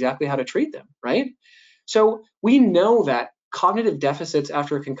telling you exactly how to treat them, right? So we know that cognitive deficits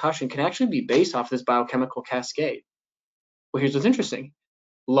after a concussion can actually be based off this biochemical cascade. Well, here's what's interesting.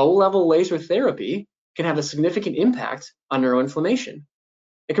 Low-level laser therapy can have a significant impact on neuroinflammation.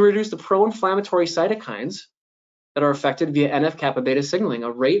 It can reduce the pro-inflammatory cytokines that are affected via NF-kappa beta signaling,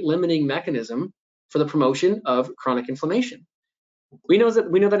 a rate-limiting mechanism for the promotion of chronic inflammation. We know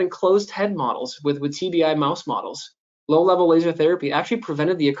that in closed head models with TBI mouse models, low-level laser therapy actually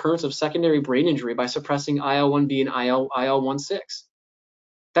prevented the occurrence of secondary brain injury by suppressing IL-1B and IL-1/6.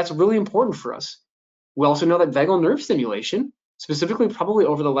 That's really important for us. We also know that vagal nerve stimulation, specifically probably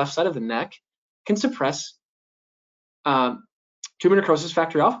over the left side of the neck, can suppress tumor necrosis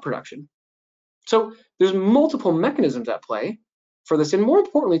factor alpha production. So there's multiple mechanisms at play for this. And more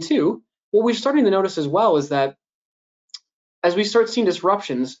importantly too, what we're starting to notice as well is that as we start seeing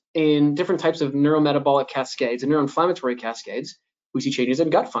disruptions in different types of neurometabolic cascades and neuroinflammatory cascades, we see changes in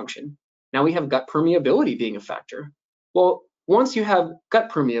gut function. Now we have gut permeability being a factor. Well, once you have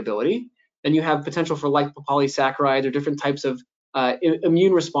gut permeability, and you have potential for lipopolysaccharides or different types of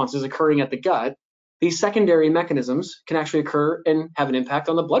immune responses occurring at the gut, these secondary mechanisms can actually occur and have an impact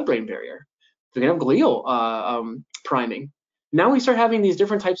on the blood-brain barrier. We can have glial priming. Now we start having these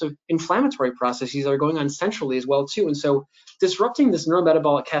different types of inflammatory processes that are going on centrally as well too. And so disrupting this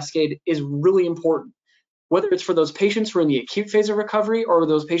neurometabolic cascade is really important, whether it's for those patients who are in the acute phase of recovery or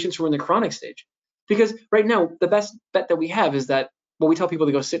those patients who are in the chronic stage. Because right now, the best bet that we have is that, well, we tell people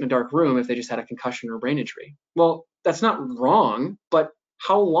to go sit in a dark room if they just had a concussion or a brain injury. Well, that's not wrong, but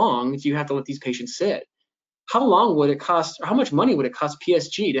how long do you have to let these patients sit? how long would it cost, or how much money would it cost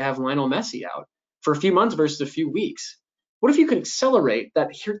PSG to have Lionel Messi out for a few months versus a few weeks? What if you could accelerate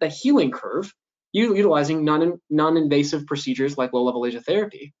that healing curve utilizing non-invasive procedures like low-level laser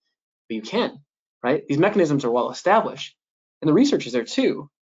therapy? But you can, right? These mechanisms are well established, and the research is there too.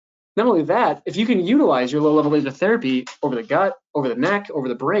 Not only that, if you can utilize your low-level laser therapy over the gut, over the neck, over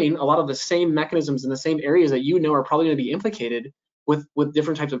the brain, a lot of the same mechanisms in the same areas that you know are probably going to be implicated with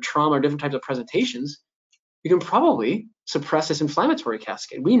different types of trauma or different types of presentations, you can probably suppress this inflammatory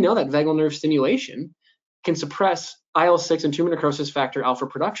cascade. We know that vagal nerve stimulation can suppress IL-6 and tumor necrosis factor alpha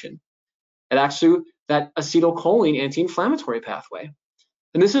production. It acts through that acetylcholine anti-inflammatory pathway.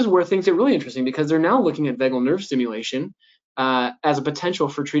 And this is where things get really interesting, because they're now looking at vagal nerve stimulation as a potential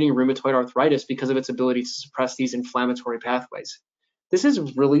for treating rheumatoid arthritis because of its ability to suppress these inflammatory pathways. This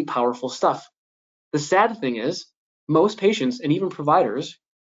is really powerful stuff. The sad thing is, most patients and even providers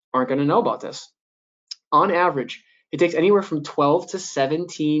aren't going to know about this. On average, it takes anywhere from 12 to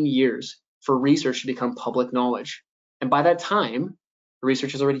 17 years for research to become public knowledge. And by that time, the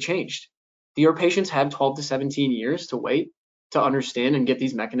research has already changed. Do your patients have 12 to 17 years to wait to understand and get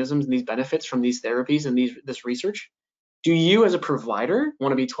these mechanisms and these benefits from these therapies and this research? Do you as a provider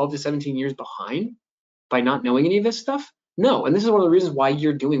want to be 12 to 17 years behind by not knowing any of this stuff? No, and this is one of the reasons why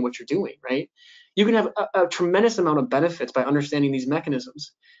you're doing what you're doing, right? You can have a tremendous amount of benefits by understanding these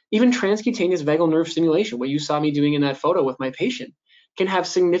mechanisms. Even transcutaneous vagal nerve stimulation, what you saw me doing in that photo with my patient, can have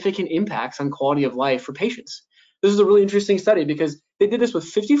significant impacts on quality of life for patients. This is a really interesting study because they did this with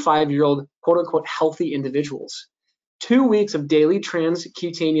 55-year-old quote-unquote healthy individuals. 2 weeks of daily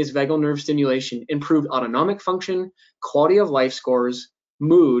transcutaneous vagal nerve stimulation improved autonomic function, quality of life scores,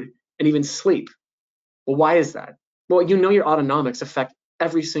 mood, and even sleep. Well, why is that? Well, you know your autonomics affect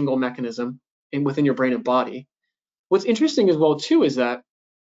every single mechanism within your brain and body. What's interesting as well too is that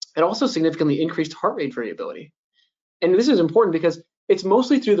it also significantly increased heart rate variability. And this is important because it's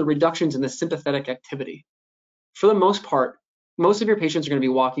mostly through the reductions in the sympathetic activity. For the most part, most of your patients are going to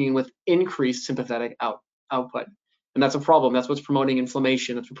be walking in with increased sympathetic output. And that's a problem. That's what's promoting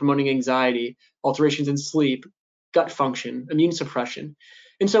inflammation. That's what's promoting anxiety, alterations in sleep, gut function, immune suppression.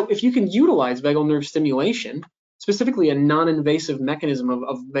 And so if you can utilize vagal nerve stimulation, specifically a non-invasive mechanism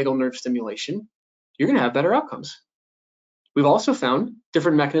of vagal nerve stimulation, you're going to have better outcomes. We've also found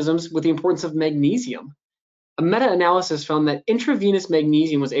different mechanisms with the importance of magnesium. A meta-analysis found that intravenous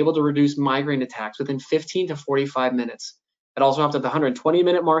magnesium was able to reduce migraine attacks within 15 to 45 minutes. It also helped at the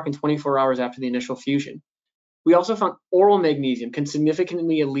 120-minute mark and 24 hours after the initial fusion. We also found oral magnesium can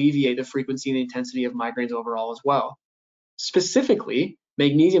significantly alleviate the frequency and the intensity of migraines overall as well. Specifically,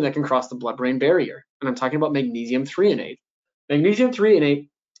 magnesium that can cross the blood-brain barrier. And I'm talking about magnesium threonate. Magnesium threonate,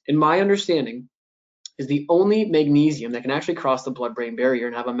 in my understanding, is the only magnesium that can actually cross the blood-brain barrier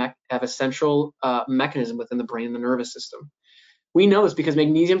and have a central mechanism within the brain and the nervous system. We know this because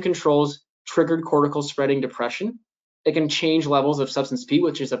magnesium controls triggered cortical spreading depression. It can change levels of substance P,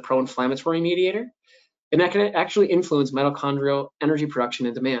 which is a pro-inflammatory mediator, and that can actually influence mitochondrial energy production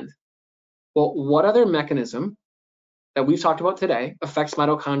and demand. Well, what other mechanism that we've talked about today affects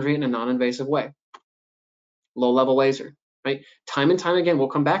mitochondria in a non-invasive way? Low-level laser, right? Time and time again, we'll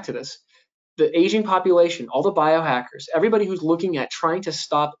come back to this. The aging population, all the biohackers, everybody who's looking at trying to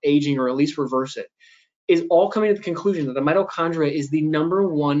stop aging or at least reverse it, is all coming to the conclusion that the mitochondria is the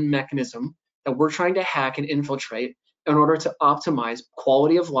 #1 mechanism that we're trying to hack and infiltrate in order to optimize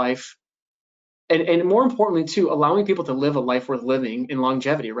quality of life, and more importantly too, allowing people to live a life worth living in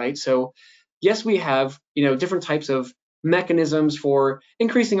longevity, right? So yes, we have different types of mechanisms for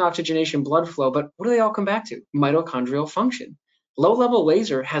increasing oxygenation, blood flow, but what do they all come back to? Mitochondrial function. Low-level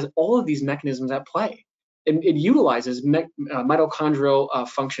laser has all of these mechanisms at play. It utilizes mitochondrial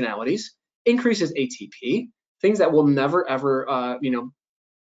functionalities, increases ATP, things that will never ever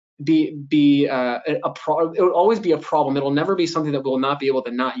be a problem. It will always be a problem. It'll never be something that we'll not be able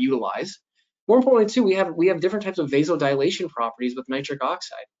to not utilize. More importantly too, we have different types of vasodilation properties with nitric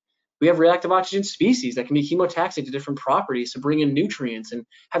oxide. We have reactive oxygen species that can be chemotaxic to different properties to bring in nutrients and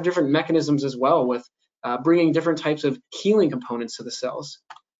have different mechanisms as well with bringing different types of healing components to the cells.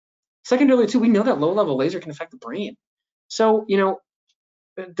 Secondarily too, we know that low-level laser can affect the brain. So,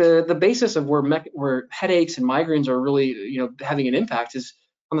 the basis of where headaches and migraines are really, having an impact is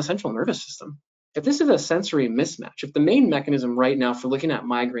on the central nervous system. If this is a sensory mismatch, if the main mechanism right now for looking at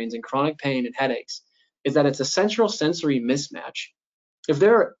migraines and chronic pain and headaches is that it's a central sensory mismatch, if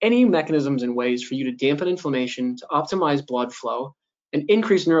there are any mechanisms and ways for you to dampen inflammation, to optimize blood flow, and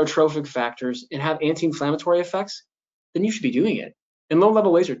increase neurotrophic factors and have anti-inflammatory effects, then you should be doing it. And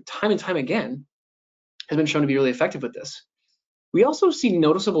low-level laser, time and time again, has been shown to be really effective with this. We also see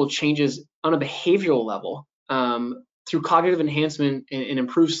noticeable changes on a behavioral level through cognitive enhancement and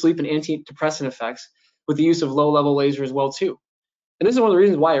improved sleep and antidepressant effects with the use of low-level laser as well too. And this is one of the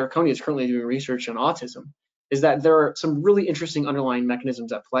reasons why Erchonia is currently doing research on autism, is that there are some really interesting underlying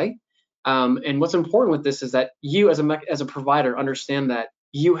mechanisms at play. And what's important with this is that you as a provider understand that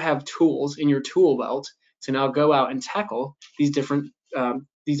you have tools in your tool belt to now go out and tackle these different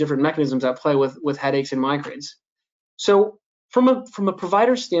mechanisms at play with headaches and migraines. So from a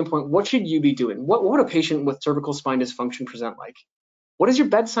provider standpoint, what should you be doing? What would a patient with cervical spine dysfunction present like? What does your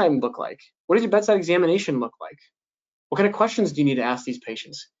bedside look like? What does your bedside examination look like? What kind of questions do you need to ask these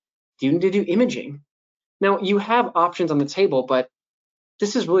patients? Do you need to do imaging? Now, you have options on the table, but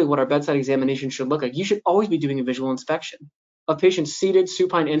this is really what our bedside examination should look like. You should always be doing a visual inspection of patients seated,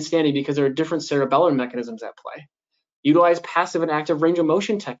 supine, and standing because there are different cerebellar mechanisms at play. Utilize passive and active range of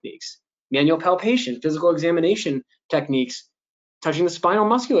motion techniques, manual palpation, physical examination techniques, touching the spinal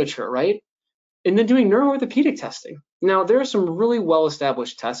musculature, right? And then doing neuroorthopedic testing. Now, there are some really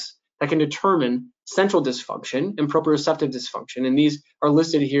well-established tests that can determine central dysfunction and proprioceptive dysfunction, and these are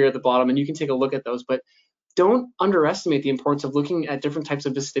listed here at the bottom, and you can take a look at those, but don't underestimate the importance of looking at different types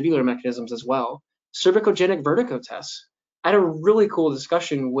of vestibular mechanisms as well. Cervicogenic vertigo tests. I had a really cool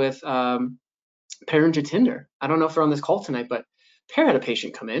discussion with Per and Jatinder. I don't know if they're on this call tonight, but Per had a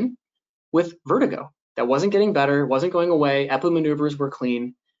patient come in with vertigo that wasn't getting better, wasn't going away, epi maneuvers were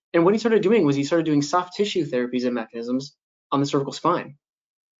clean, and what he started doing was he started doing soft tissue therapies and mechanisms on the cervical spine.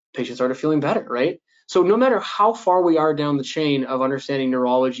 Patient started feeling better, right? So no matter how far we are down the chain of understanding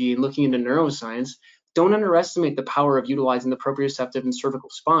neurology and looking into neuroscience, don't underestimate the power of utilizing the proprioceptive and cervical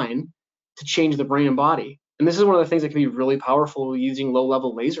spine to change the brain and body. And this is one of the things that can be really powerful using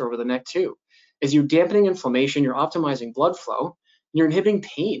low-level laser over the neck too, is you're dampening inflammation, you're optimizing blood flow, and you're inhibiting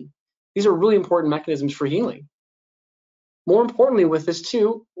pain. These are really important mechanisms for healing. More importantly with this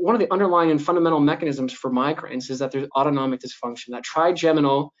too, one of the underlying and fundamental mechanisms for migraines is that there's autonomic dysfunction, that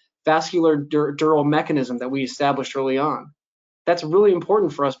trigeminal vascular dural mechanism that we established early on. That's really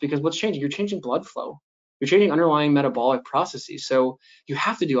important for us because what's changing? You're changing blood flow. You're changing underlying metabolic processes. So you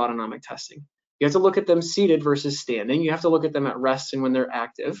have to do autonomic testing. You have to look at them seated versus standing. You have to look at them at rest and when they're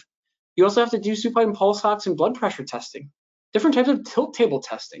active. You also have to do supine pulse ox and blood pressure testing. Different types of tilt table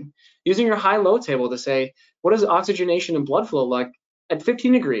testing, using your high-low table to say, what is oxygenation and blood flow like at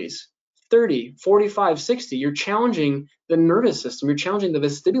 15 degrees, 30, 45, 60? You're challenging the nervous system. You're challenging the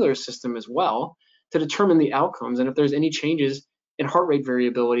vestibular system as well to determine the outcomes and if there's any changes in heart rate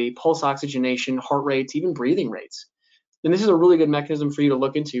variability, pulse oxygenation, heart rates, even breathing rates. And this is a really good mechanism for you to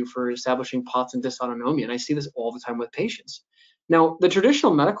look into for establishing POTS and dysautonomia. And I see this all the time with patients. Now, the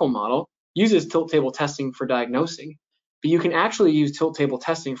traditional medical model uses tilt table testing for diagnosing, but you can actually use tilt table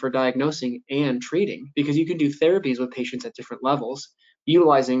testing for diagnosing and treating because you can do therapies with patients at different levels,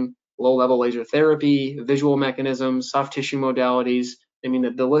 utilizing low-level laser therapy, visual mechanisms, soft tissue modalities. I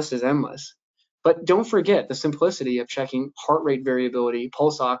mean, the list is endless. But don't forget the simplicity of checking heart rate variability,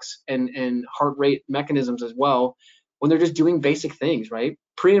 pulse ox, and heart rate mechanisms as well when they're just doing basic things, right?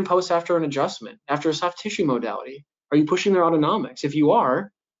 Pre and post after an adjustment, after a soft tissue modality. Are you pushing their autonomics? If you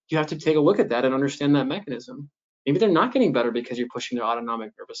are, you have to take a look at that and understand that mechanism. Maybe they're not getting better because you're pushing their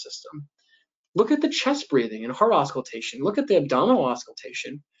autonomic nervous system. Look at the chest breathing and heart auscultation. Look at the abdominal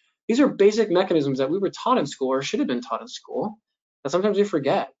auscultation. These are basic mechanisms that we were taught in school or should have been taught in school that sometimes we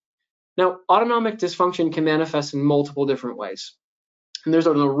forget. Now, autonomic dysfunction can manifest in multiple different ways. And there's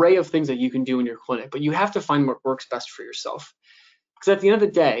an array of things that you can do in your clinic, but you have to find what works best for yourself. Because at the end of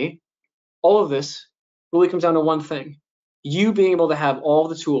the day, all of this really comes down to one thing: you being able to have all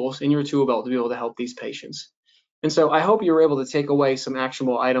the tools in your tool belt to be able to help these patients. And so I hope you were able to take away some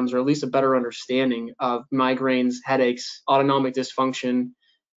actionable items or at least a better understanding of migraines, headaches, autonomic dysfunction,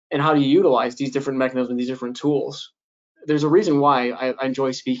 and how to utilize these different mechanisms and these different tools. There's a reason why I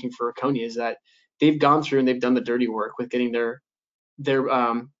enjoy speaking for Erchonia is that they've gone through and they've done the dirty work with getting their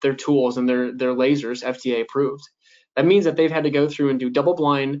tools and their lasers FDA approved. That means that they've had to go through and do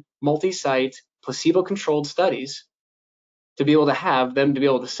double-blind, multi-site, placebo-controlled studies to be able to have them to be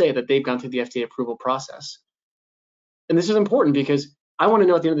able to say that they've gone through the FDA approval process. And this is important because I want to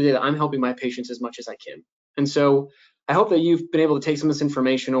know at the end of the day that I'm helping my patients as much as I can. And so I hope that you've been able to take some of this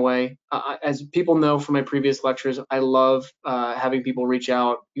information away. As people know from my previous lectures, I love having people reach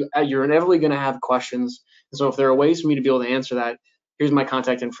out. You're inevitably going to have questions. And so if there are ways for me to be able to answer that, here's my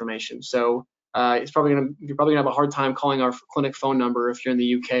contact information. So you're probably gonna have a hard time calling our clinic phone number if you're in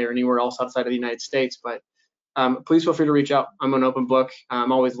the UK or anywhere else outside of the United States, but please feel free to reach out. I'm an open book.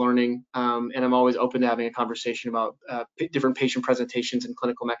 I'm always learning, and I'm always open to having a conversation about different patient presentations and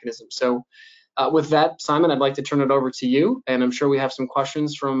clinical mechanisms. So with that, Simon, I'd like to turn it over to you, and I'm sure we have some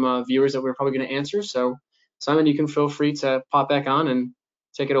questions from viewers that we're probably going to answer. So Simon, you can feel free to pop back on and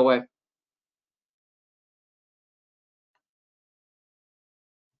take it away.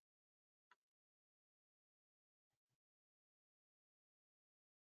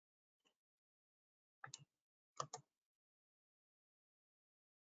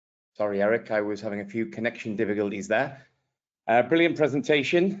 Sorry, Eric, I was having a few connection difficulties there. Brilliant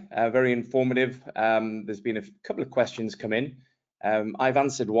presentation, very informative. There's been a couple of questions come in. I've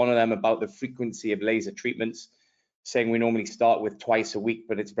answered one of them about the frequency of laser treatments, saying we normally start with twice a week,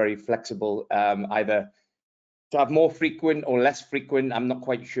 but it's very flexible, either to have more frequent or less frequent. I'm not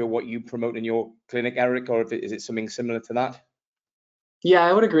quite sure what you promote in your clinic, Eric, or is it something similar to that? Yeah,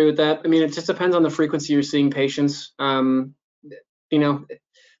 I would agree with that. I mean, it just depends on the frequency you're seeing patients. You know,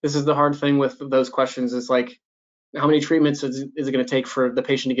 this is the hard thing with those questions. It's like, how many treatments is it going to take for the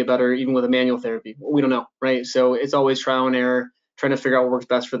patient to get better, even with a manual therapy? We don't know, right? So it's always trial and error, trying to figure out what works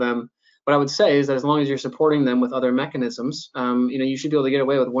best for them. What I would say is that as long as you're supporting them with other mechanisms, you know, you should be able to get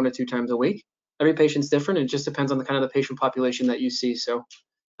away with 1 to 2 times a week. Every patient's different. It just depends on the kind of the patient population that you see. So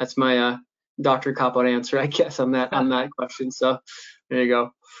that's my Dr. Cop-out answer, I guess, on that question. So there you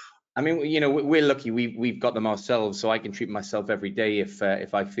go. I mean, you know, we're lucky we've got them ourselves, so I can treat myself every day if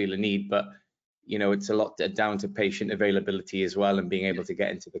I feel a need. But you know, it's a lot down to patient availability as well and being able to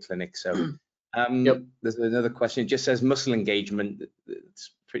get into the clinic. So Yep. there's another question. It just says muscle engagement. It's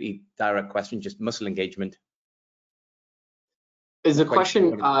a pretty direct question, just muscle engagement. Is the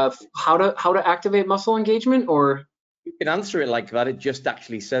question how to activate muscle engagement, or? You can answer it like that. It just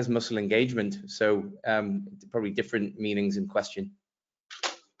actually says muscle engagement. So probably different meanings in question.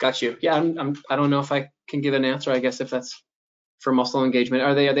 Got you. Yeah, I don't know if I can give an answer, I guess, if that's for muscle engagement.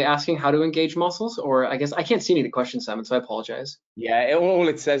 Are they asking how to engage muscles, or I guess I can't see any of the questions, Simon, so I apologize. Yeah, all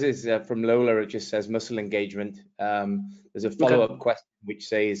it says is from Lola, it just says muscle engagement. There's a follow-up question which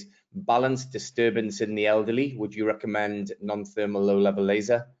says balance disturbance in the elderly. Would you recommend non-thermal low-level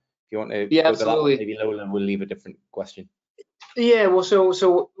laser? If you want to go to that one, maybe Lola will leave a different question. Yeah, well,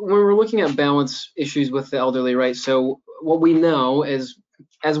 so when we're looking at balance issues with the elderly, right? So what we know is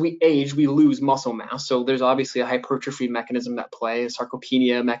as we age, we lose muscle mass. So there's obviously a hypertrophy mechanism at play, a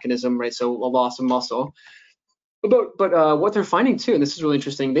sarcopenia mechanism, right? So a loss of muscle. But what they're finding too, and this is really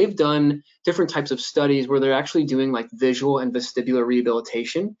interesting, they've done different types of studies where they're actually doing like visual and vestibular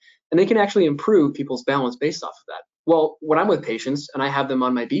rehabilitation, and they can actually improve people's balance based off of that. Well, when I'm with patients and I have them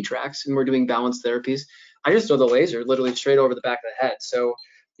on my B-tracks and we're doing balance therapies, I just throw the laser literally straight over the back of the head. So,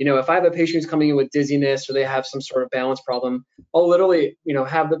 you know, if I have a patient who's coming in with dizziness or they have some sort of balance problem, I'll literally, you know,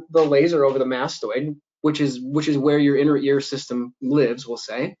 have the laser over the mastoid, which is where your inner ear system lives, we'll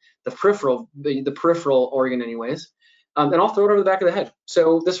say, the peripheral organ anyways, and I'll throw it over the back of the head.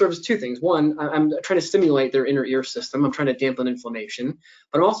 So this serves 2 things. One, I'm trying to stimulate their inner ear system. I'm trying to dampen inflammation,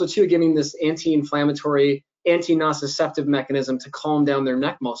 but I'm also too giving this anti-inflammatory, anti-nociceptive mechanism to calm down their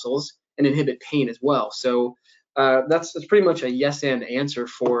neck muscles and inhibit pain as well. So that's pretty much a yes and answer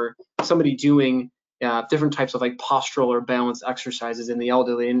for somebody doing different types of like postural or balance exercises in the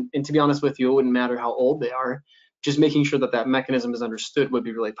elderly. And to be honest with you, it wouldn't matter how old they are. Just making sure that that mechanism is understood would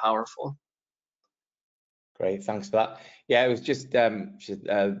be really powerful. Great, thanks for that. Yeah, it was just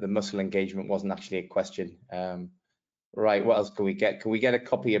the muscle engagement wasn't actually a question. Right, what else can we get? Can we get a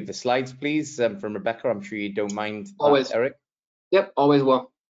copy of the slides, please, from Rebecca? I'm sure you don't mind that, Eric. Yep, always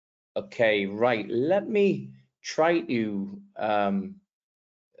will. Okay, right. Let me try to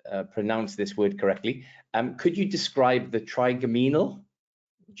pronounce this word correctly. Could you describe the trigeminal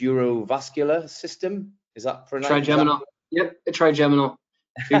neurovascular system? Is that pronounced? Trigeminal. Yep, trigeminal.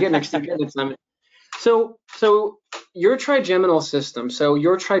 You're getting it, Simon. So your trigeminal system. So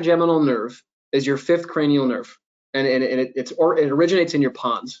your trigeminal nerve is your 5th cranial nerve, and it originates in your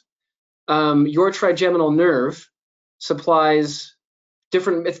pons. Your trigeminal nerve supplies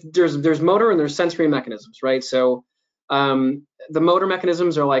different. There's motor and there's sensory mechanisms, right? So the motor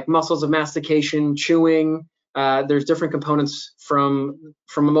mechanisms are like muscles of mastication, chewing. There's different components from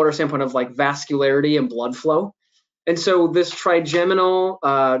a motor standpoint of like vascularity and blood flow. And so this trigeminal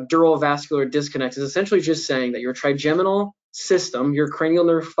dural vascular disconnect is essentially just saying that your trigeminal system, your cranial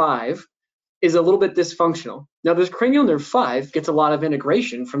nerve 5, is a little bit dysfunctional. Now, this cranial nerve 5 gets a lot of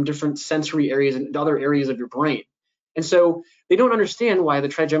integration from different sensory areas and other areas of your brain. And so they don't understand why the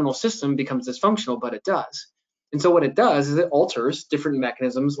trigeminal system becomes dysfunctional, but it does. And so what it does is it alters different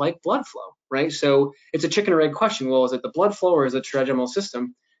mechanisms like blood flow, right? So it's a chicken or egg question. Well, is it the blood flow or is it the trigeminal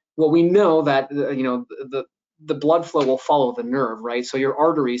system? Well, we know that the blood flow will follow the nerve, right? So your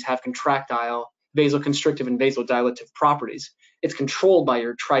arteries have contractile, vasoconstrictive, and vasodilative properties. It's controlled by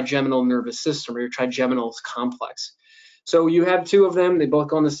your trigeminal nervous system or your trigeminal complex. So you have 2 of them, they both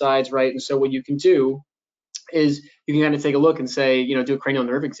go on the sides, right? And so what you can do is you can kind of take a look and say, do a cranial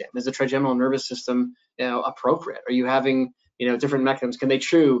nerve exam. Is the trigeminal nervous system, appropriate? Are you having, different mechanisms? Can they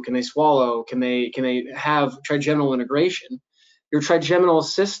chew? Can they swallow? Can they have trigeminal integration? Your trigeminal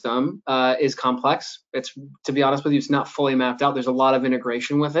system is complex. It's, to be honest with you, it's not fully mapped out. There's a lot of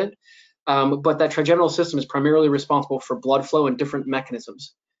integration with it. But that trigeminal system is primarily responsible for blood flow and different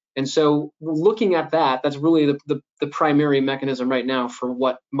mechanisms. And so looking at that, that's really the primary mechanism right now for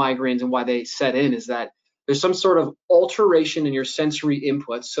what migraines and why they set in, is that there's some sort of alteration in your sensory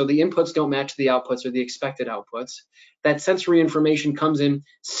inputs. So the inputs don't match the outputs or the expected outputs. That sensory information comes in,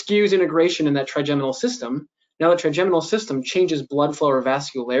 skews integration in that trigeminal system. Now the trigeminal system changes blood flow or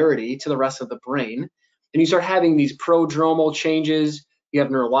vascularity to the rest of the brain. And you start having these prodromal changes. You have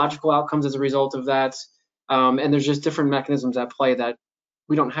neurological outcomes as a result of that. And there's just different mechanisms at play that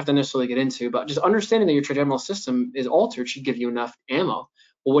we don't have to necessarily get into, but just understanding that your trigeminal system is altered should give you enough ammo.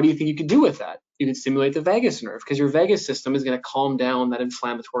 Well, what do you think you could do with that? You could stimulate the vagus nerve, because your vagus system is going to calm down that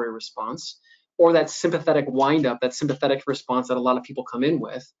inflammatory response, or that sympathetic windup, that sympathetic response that a lot of people come in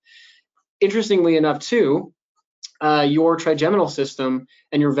with. Interestingly enough, too, your trigeminal system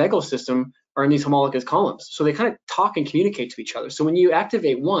and your vagal system are in these homologous columns. So they kind of talk and communicate to each other. So when you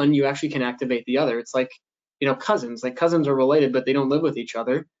activate one, you actually can activate the other. It's like, cousins. Like, cousins are related, but they don't live with each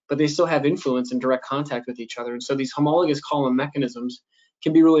other, but they still have influence and direct contact with each other. And so these homologous column mechanisms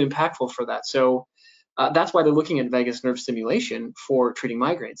can be really impactful for that. So that's why they're looking at vagus nerve stimulation for treating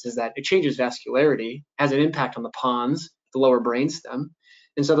migraines, is that it changes vascularity, has an impact on the pons, the lower brainstem.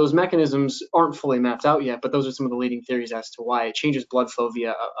 And so those mechanisms aren't fully mapped out yet, but those are some of the leading theories as to why it changes blood flow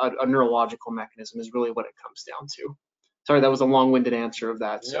via a neurological mechanism is really what it comes down to. Sorry, that was a long-winded answer of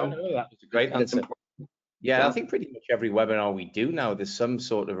that. So no, that was a great answer. Yeah, I think pretty much every webinar we do now, there's some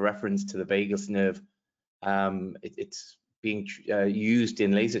sort of reference to the vagus nerve. It's being used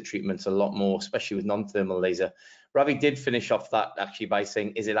in laser treatments a lot more, especially with non-thermal laser. Ravi did finish off that actually by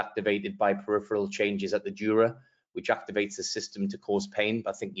saying, is it activated by peripheral changes at the dura, which activates the system to cause pain?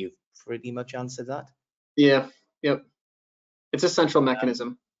 But I think you've pretty much answered that. Yeah, yep. It's a central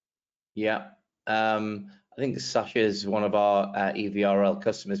mechanism. Yeah. I think Sasha is one of our EVRL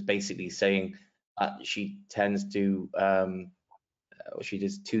customers, basically saying she tends to, she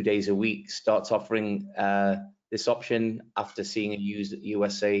does 2 days a week, starts offering this option after seeing a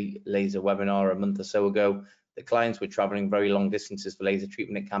USA laser webinar a month or so ago. The clients were traveling very long distances for laser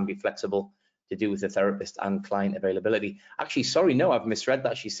treatment. It can be flexible to do with the therapist and client availability. Actually, sorry, no, I've misread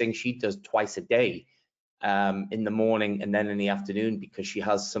that. She's saying she does twice a day, in the morning and then in the afternoon, because she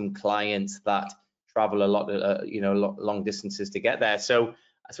has some clients that travel a lot, long distances to get there. So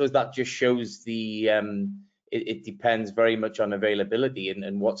I suppose that just shows the it depends very much on availability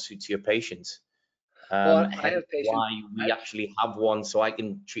and what suits your patients. Well, I have patients. Why we actually have one, so I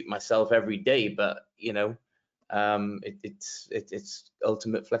can treat myself every day, but it's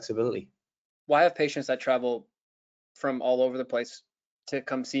ultimate flexibility. Well, I have patients that travel from all over the place to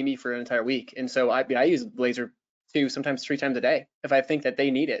come see me for an entire week, and so I use laser 2, sometimes 3 times a day if I think that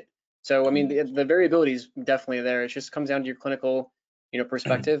they need it. So I mean, the variability is definitely there. It just comes down to your clinical,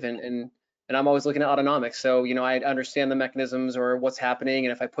 perspective, and I'm always looking at autonomics. So I understand the mechanisms or what's happening,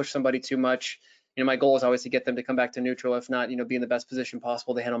 and if I push somebody too much, my goal is always to get them to come back to neutral, if not, be in the best position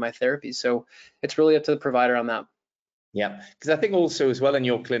possible to handle my therapy. So it's really up to the provider on that. Yeah, because I think also as well in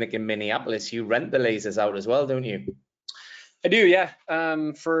your clinic in Minneapolis, you rent the lasers out as well, don't you? I do, yeah.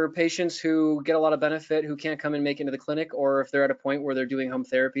 For patients who get a lot of benefit, who can't come and make it into the clinic, or if they're at a point where they're doing home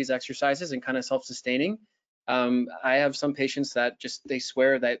therapies, exercises, and kind of self-sustaining, I have some patients that just, they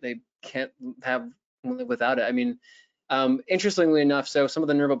swear that they can't live without it. I mean, interestingly enough, so some of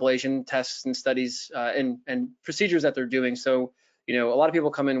the nerve ablation tests and studies and procedures that they're doing, so a lot of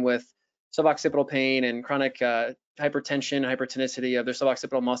people come in with suboccipital pain and chronic hypertension, hypertonicity of their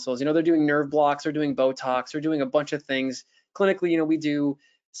suboccipital muscles. They're doing nerve blocks, they're doing Botox, they're doing a bunch of things. Clinically, we do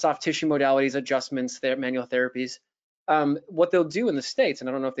soft tissue modalities, adjustments, manual therapies. What they'll do in the States, and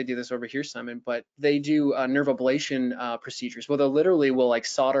I don't know if they do this over here, Simon, but they do nerve ablation procedures where they literally will like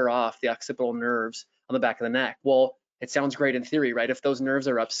solder off the occipital nerves on the back of the neck. Well, it sounds great in theory, right? If those nerves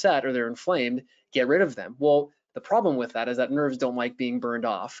are upset or they're inflamed, get rid of them. Well, the problem with that is that nerves don't like being burned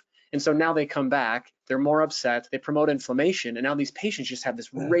off. And so now they come back, they're more upset, they promote inflammation, and now these patients just have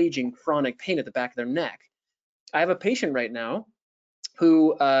this raging chronic pain at the back of their neck. I have a patient right now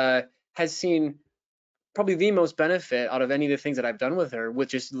who has seen probably the most benefit out of any of the things that I've done with her, with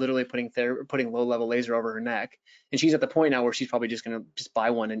just literally putting low-level laser over her neck. And she's at the point now where she's probably just gonna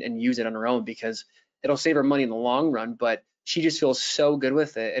buy one and use it on her own, because it'll save her money in the long run, but she just feels so good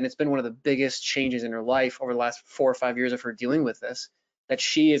with it. And it's been one of the biggest changes in her life over the last 4 or 5 years of her dealing with this. that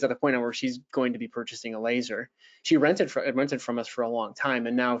she is at the point now where she's going to be purchasing a laser. She rented from us for a long time,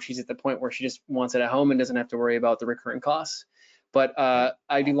 and now she's at the point where she just wants it at home and doesn't have to worry about the recurrent costs. But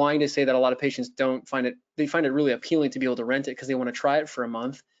I'd be lying to say that a lot of patients don't find it, they find it really appealing to be able to rent it because they want to try it for a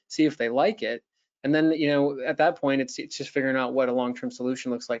month, see if they like it. And then, you know, at that point, it's just figuring out what a long-term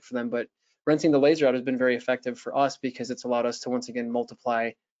solution looks like for them. But renting the laser out has been very effective for us because it's allowed us to once again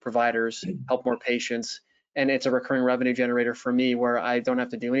multiply providers, help more patients, and it's a recurring revenue generator for me where I don't have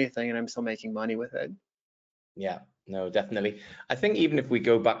to do anything and I'm still making money with it. Yeah, no, definitely. I think even if we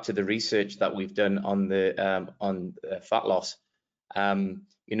go back to the research that we've done on the fat loss,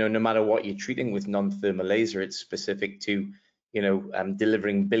 you know, no matter what you're treating with non-thermal laser, it's specific to, you know,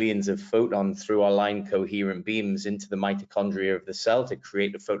 delivering billions of photons through our line coherent beams into the mitochondria of the cell to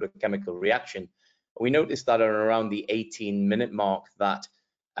create a photochemical reaction. We noticed that around the 18-minute mark that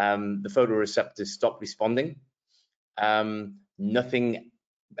the photoreceptors stop responding. Nothing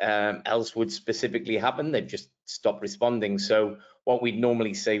else would specifically happen. They'd just stop responding. So what we'd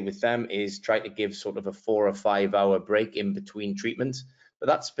normally say with them is try to give sort of a 4 or 5 hour break in between treatments, but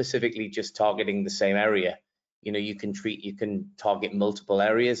that's specifically just targeting the same area. You know, you can target multiple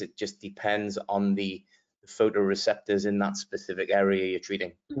areas. It just depends on the photoreceptors in that specific area you're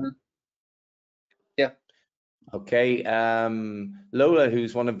treating. Mm-hmm. Yeah. Okay, Lola,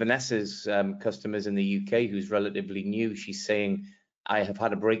 who's one of Vanessa's customers in the UK, who's relatively new, she's saying, I have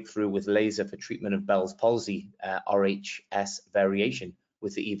had a breakthrough with laser for treatment of Bell's palsy, RHS variation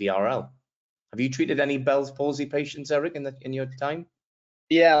with the EVRL. Have you treated any Bell's palsy patients, Erik, in your time?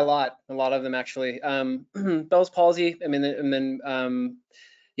 Yeah, a lot of them actually. Bell's palsy, I mean, and then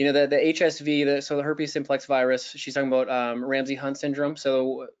you know, the HSV, so the herpes simplex virus, she's talking about Ramsay-Hunt syndrome.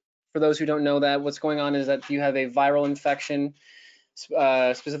 So for those who don't know that, what's going on is that you have a viral infection,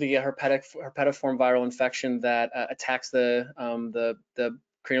 specifically a herpetiform viral infection that attacks the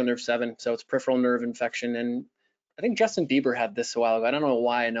cranial nerve 7. So it's peripheral nerve infection. And I think Justin Bieber had this a while ago. I don't know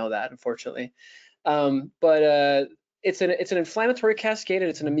why I know that, unfortunately. But it's an inflammatory cascade and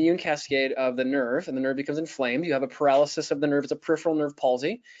it's an immune cascade of the nerve, and the nerve becomes inflamed. You have a paralysis of the nerve. It's a peripheral nerve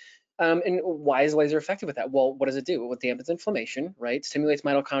palsy. And why is laser effective with that? Well, what does it do? Well, it dampens inflammation, right? Stimulates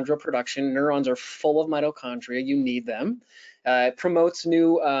mitochondrial production. Neurons are full of mitochondria. You need them. It promotes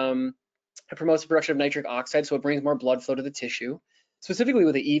the production of nitric oxide, so it brings more blood flow to the tissue. Specifically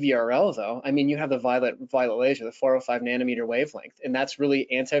with the EVRL, though, I mean, you have the violet laser, the 405 nanometer wavelength, and that's really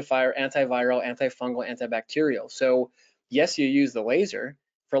antiviral, antifungal, antibacterial. So yes, you use the laser.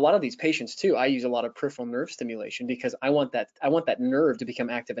 For a lot of these patients too, I use a lot of peripheral nerve stimulation because I want that nerve to become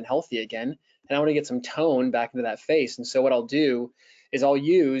active and healthy again, and I want to get some tone back into that face. And so what I'll do is I'll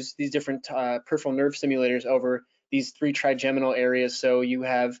use these different peripheral nerve stimulators over these 3 trigeminal areas. So you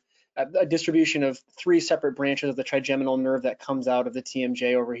have a distribution of 3 separate branches of the trigeminal nerve that comes out of the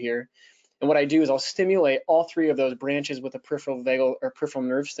TMJ over here. And what I do is I'll stimulate all 3 of those branches with a peripheral vagal or peripheral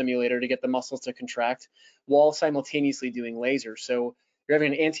nerve stimulator to get the muscles to contract while simultaneously doing laser. So you're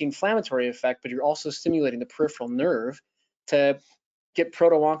having an anti-inflammatory effect, but you're also stimulating the peripheral nerve to get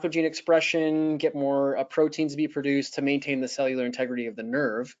proto-oncogene expression, get more proteins to be produced to maintain the cellular integrity of the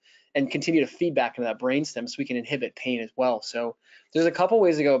nerve, and continue to feed back into that brainstem so we can inhibit pain as well. So there's a couple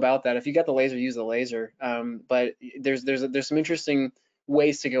ways to go about that. If you got the laser, use the laser. But there's some interesting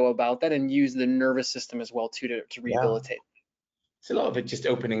ways to go about that and use the nervous system as well too to rehabilitate. Yeah. It's a lot of it just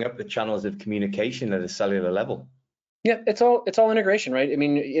opening up the channels of communication at a cellular level. Yeah, it's all integration, right? I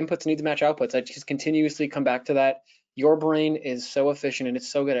mean, inputs need to match outputs. I just continuously come back to that. Your brain is so efficient and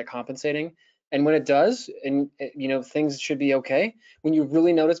it's so good at compensating. And when it does, and you know, things should be okay. When you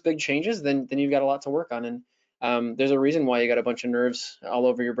really notice big changes, then you've got a lot to work on. And there's a reason why you got a bunch of nerves all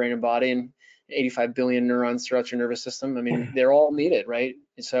over your brain and body, and 85 billion neurons throughout your nervous system. I mean, they're all needed, right?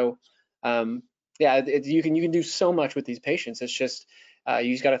 And so, yeah, you can do so much with these patients. It's just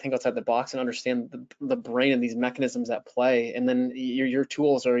you just got to think outside the box and understand the brain and these mechanisms at play, and then your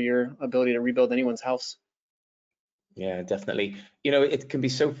tools are your ability to rebuild anyone's house. Yeah, definitely. You know, it can be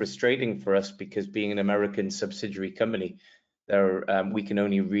so frustrating for us because being an American subsidiary company, we can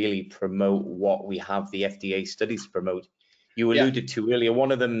only really promote what we have the FDA studies to promote. You alluded to earlier,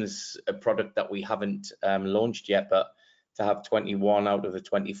 one of them's a product that we haven't launched yet, but to have 21 out of the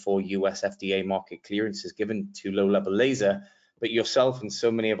 24 US FDA market clearances given to low-level laser, but yourself and so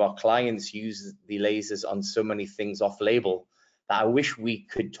many of our clients use the lasers on so many things off-label that I wish we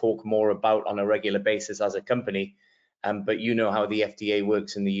could talk more about on a regular basis as a company. But you know how the FDA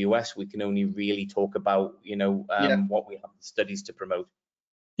works in the US. We can only really talk about, you know, what we have studies to promote.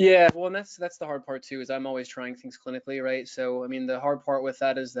 Yeah, well, and that's the hard part too, is I'm always trying things clinically, right? So, I mean, the hard part with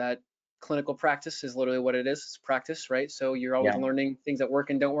that is that clinical practice is literally what it is. It's practice, right? So you're always learning things that work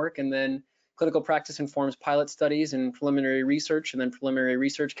and don't work, and then clinical practice informs pilot studies and preliminary research, and then preliminary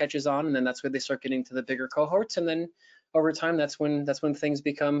research catches on, and then that's where they start getting to the bigger cohorts, and then over time, that's when things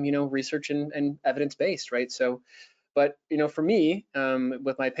become, research and evidence based, right? So, but for me,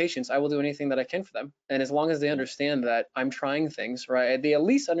 with my patients, I will do anything that I can for them, and as long as they understand that I'm trying things, right, they at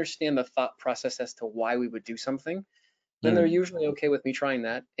least understand the thought process as to why we would do something, then they're usually okay with me trying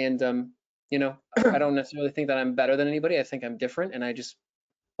that. And I don't necessarily think that I'm better than anybody. I think I'm different, and I just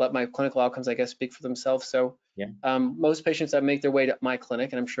let my clinical outcomes, I guess, speak for themselves. So most patients that make their way to my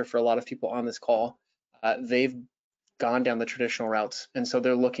clinic, and I'm sure for a lot of people on this call, they've gone down the traditional routes, and so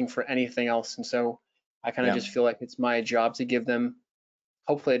they're looking for anything else. And so I kind of just feel like it's my job to give them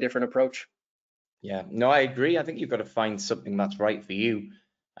hopefully a different approach. Yeah, no, I agree. I think you've got to find something that's right for you.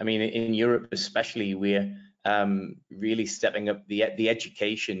 I mean, in Europe especially, we're really stepping up the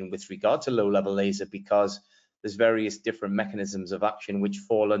education with regard to low-level laser, because there's various different mechanisms of action which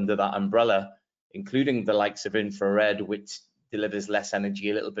fall under that umbrella, including the likes of infrared, which delivers less energy,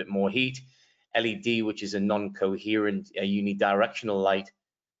 a little bit more heat, LED, which is a non-coherent unidirectional light,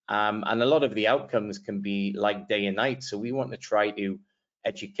 and a lot of the outcomes can be like day and night. So we want to try to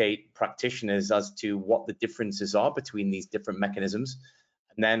educate practitioners as to what the differences are between these different mechanisms,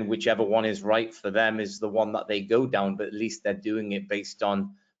 and then whichever one is right for them is the one that they go down, but at least they're doing it based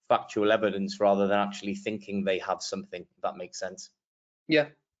on factual evidence rather than actually thinking they have something, if that makes sense. Yeah,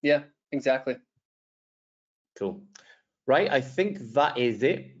 exactly. Cool. Right, I think that is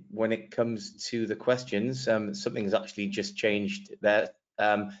it when it comes to the questions. Something's actually just changed there.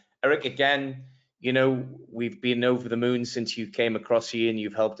 Erik, again, we've been over the moon since you came across here, and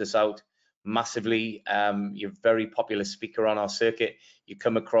you've helped us out massively. You're a very popular speaker on our circuit. You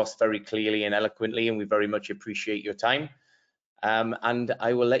come across very clearly and eloquently, and we very much appreciate your time. And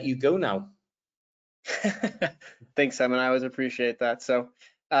I will let you go now. Thanks, Simon. I always appreciate that. So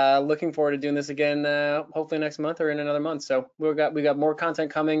looking forward to doing this again, hopefully next month or in another month. So we got more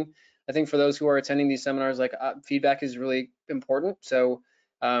content coming. I think for those who are attending these seminars, like feedback is really important. So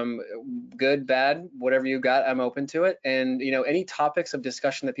good, bad, whatever you got, I'm open to it. And any topics of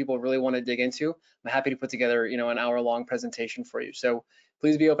discussion that people really want to dig into, I'm happy to put together an hour-long presentation for you. So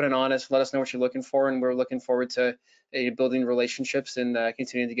please be open and honest. Let us know what you're looking for, and we're looking forward to building relationships and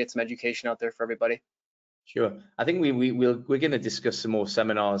continuing to get some education out there for everybody. Sure. I think we're going to discuss some more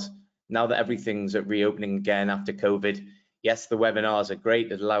seminars now that everything's reopening again after COVID. Yes, the webinars are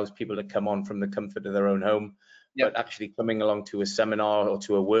great. It allows people to come on from the comfort of their own home, but actually coming along to a seminar or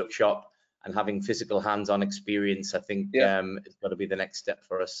to a workshop and having physical hands-on experience, I think it's got to be the next step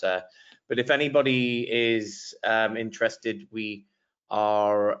for us. But if anybody is interested, we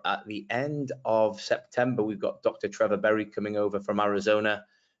are at the end of September. We've got Dr. Trevor Berry coming over from Arizona,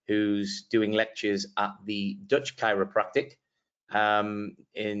 who's doing lectures at the Dutch Chiropractic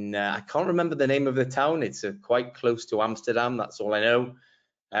I can't remember the name of the town. It's quite close to Amsterdam. That's all I know.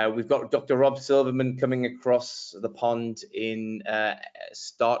 We've got Dr. Rob Silverman coming across the pond in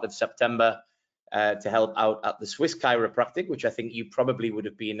start of September to help out at the Swiss Chiropractic, which I think you probably would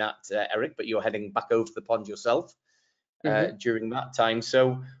have been at, Erik, but you're heading back over the pond yourself during that time.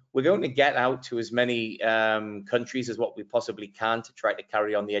 So we're going to get out to as many countries as what we possibly can to try to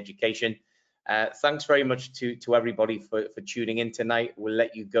carry on the education. Thanks very much to everybody for tuning in tonight. We'll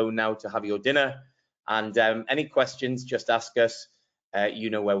let you go now to have your dinner. And any questions, just ask us. You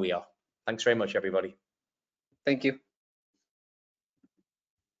know where we are. Thanks very much, everybody. Thank you.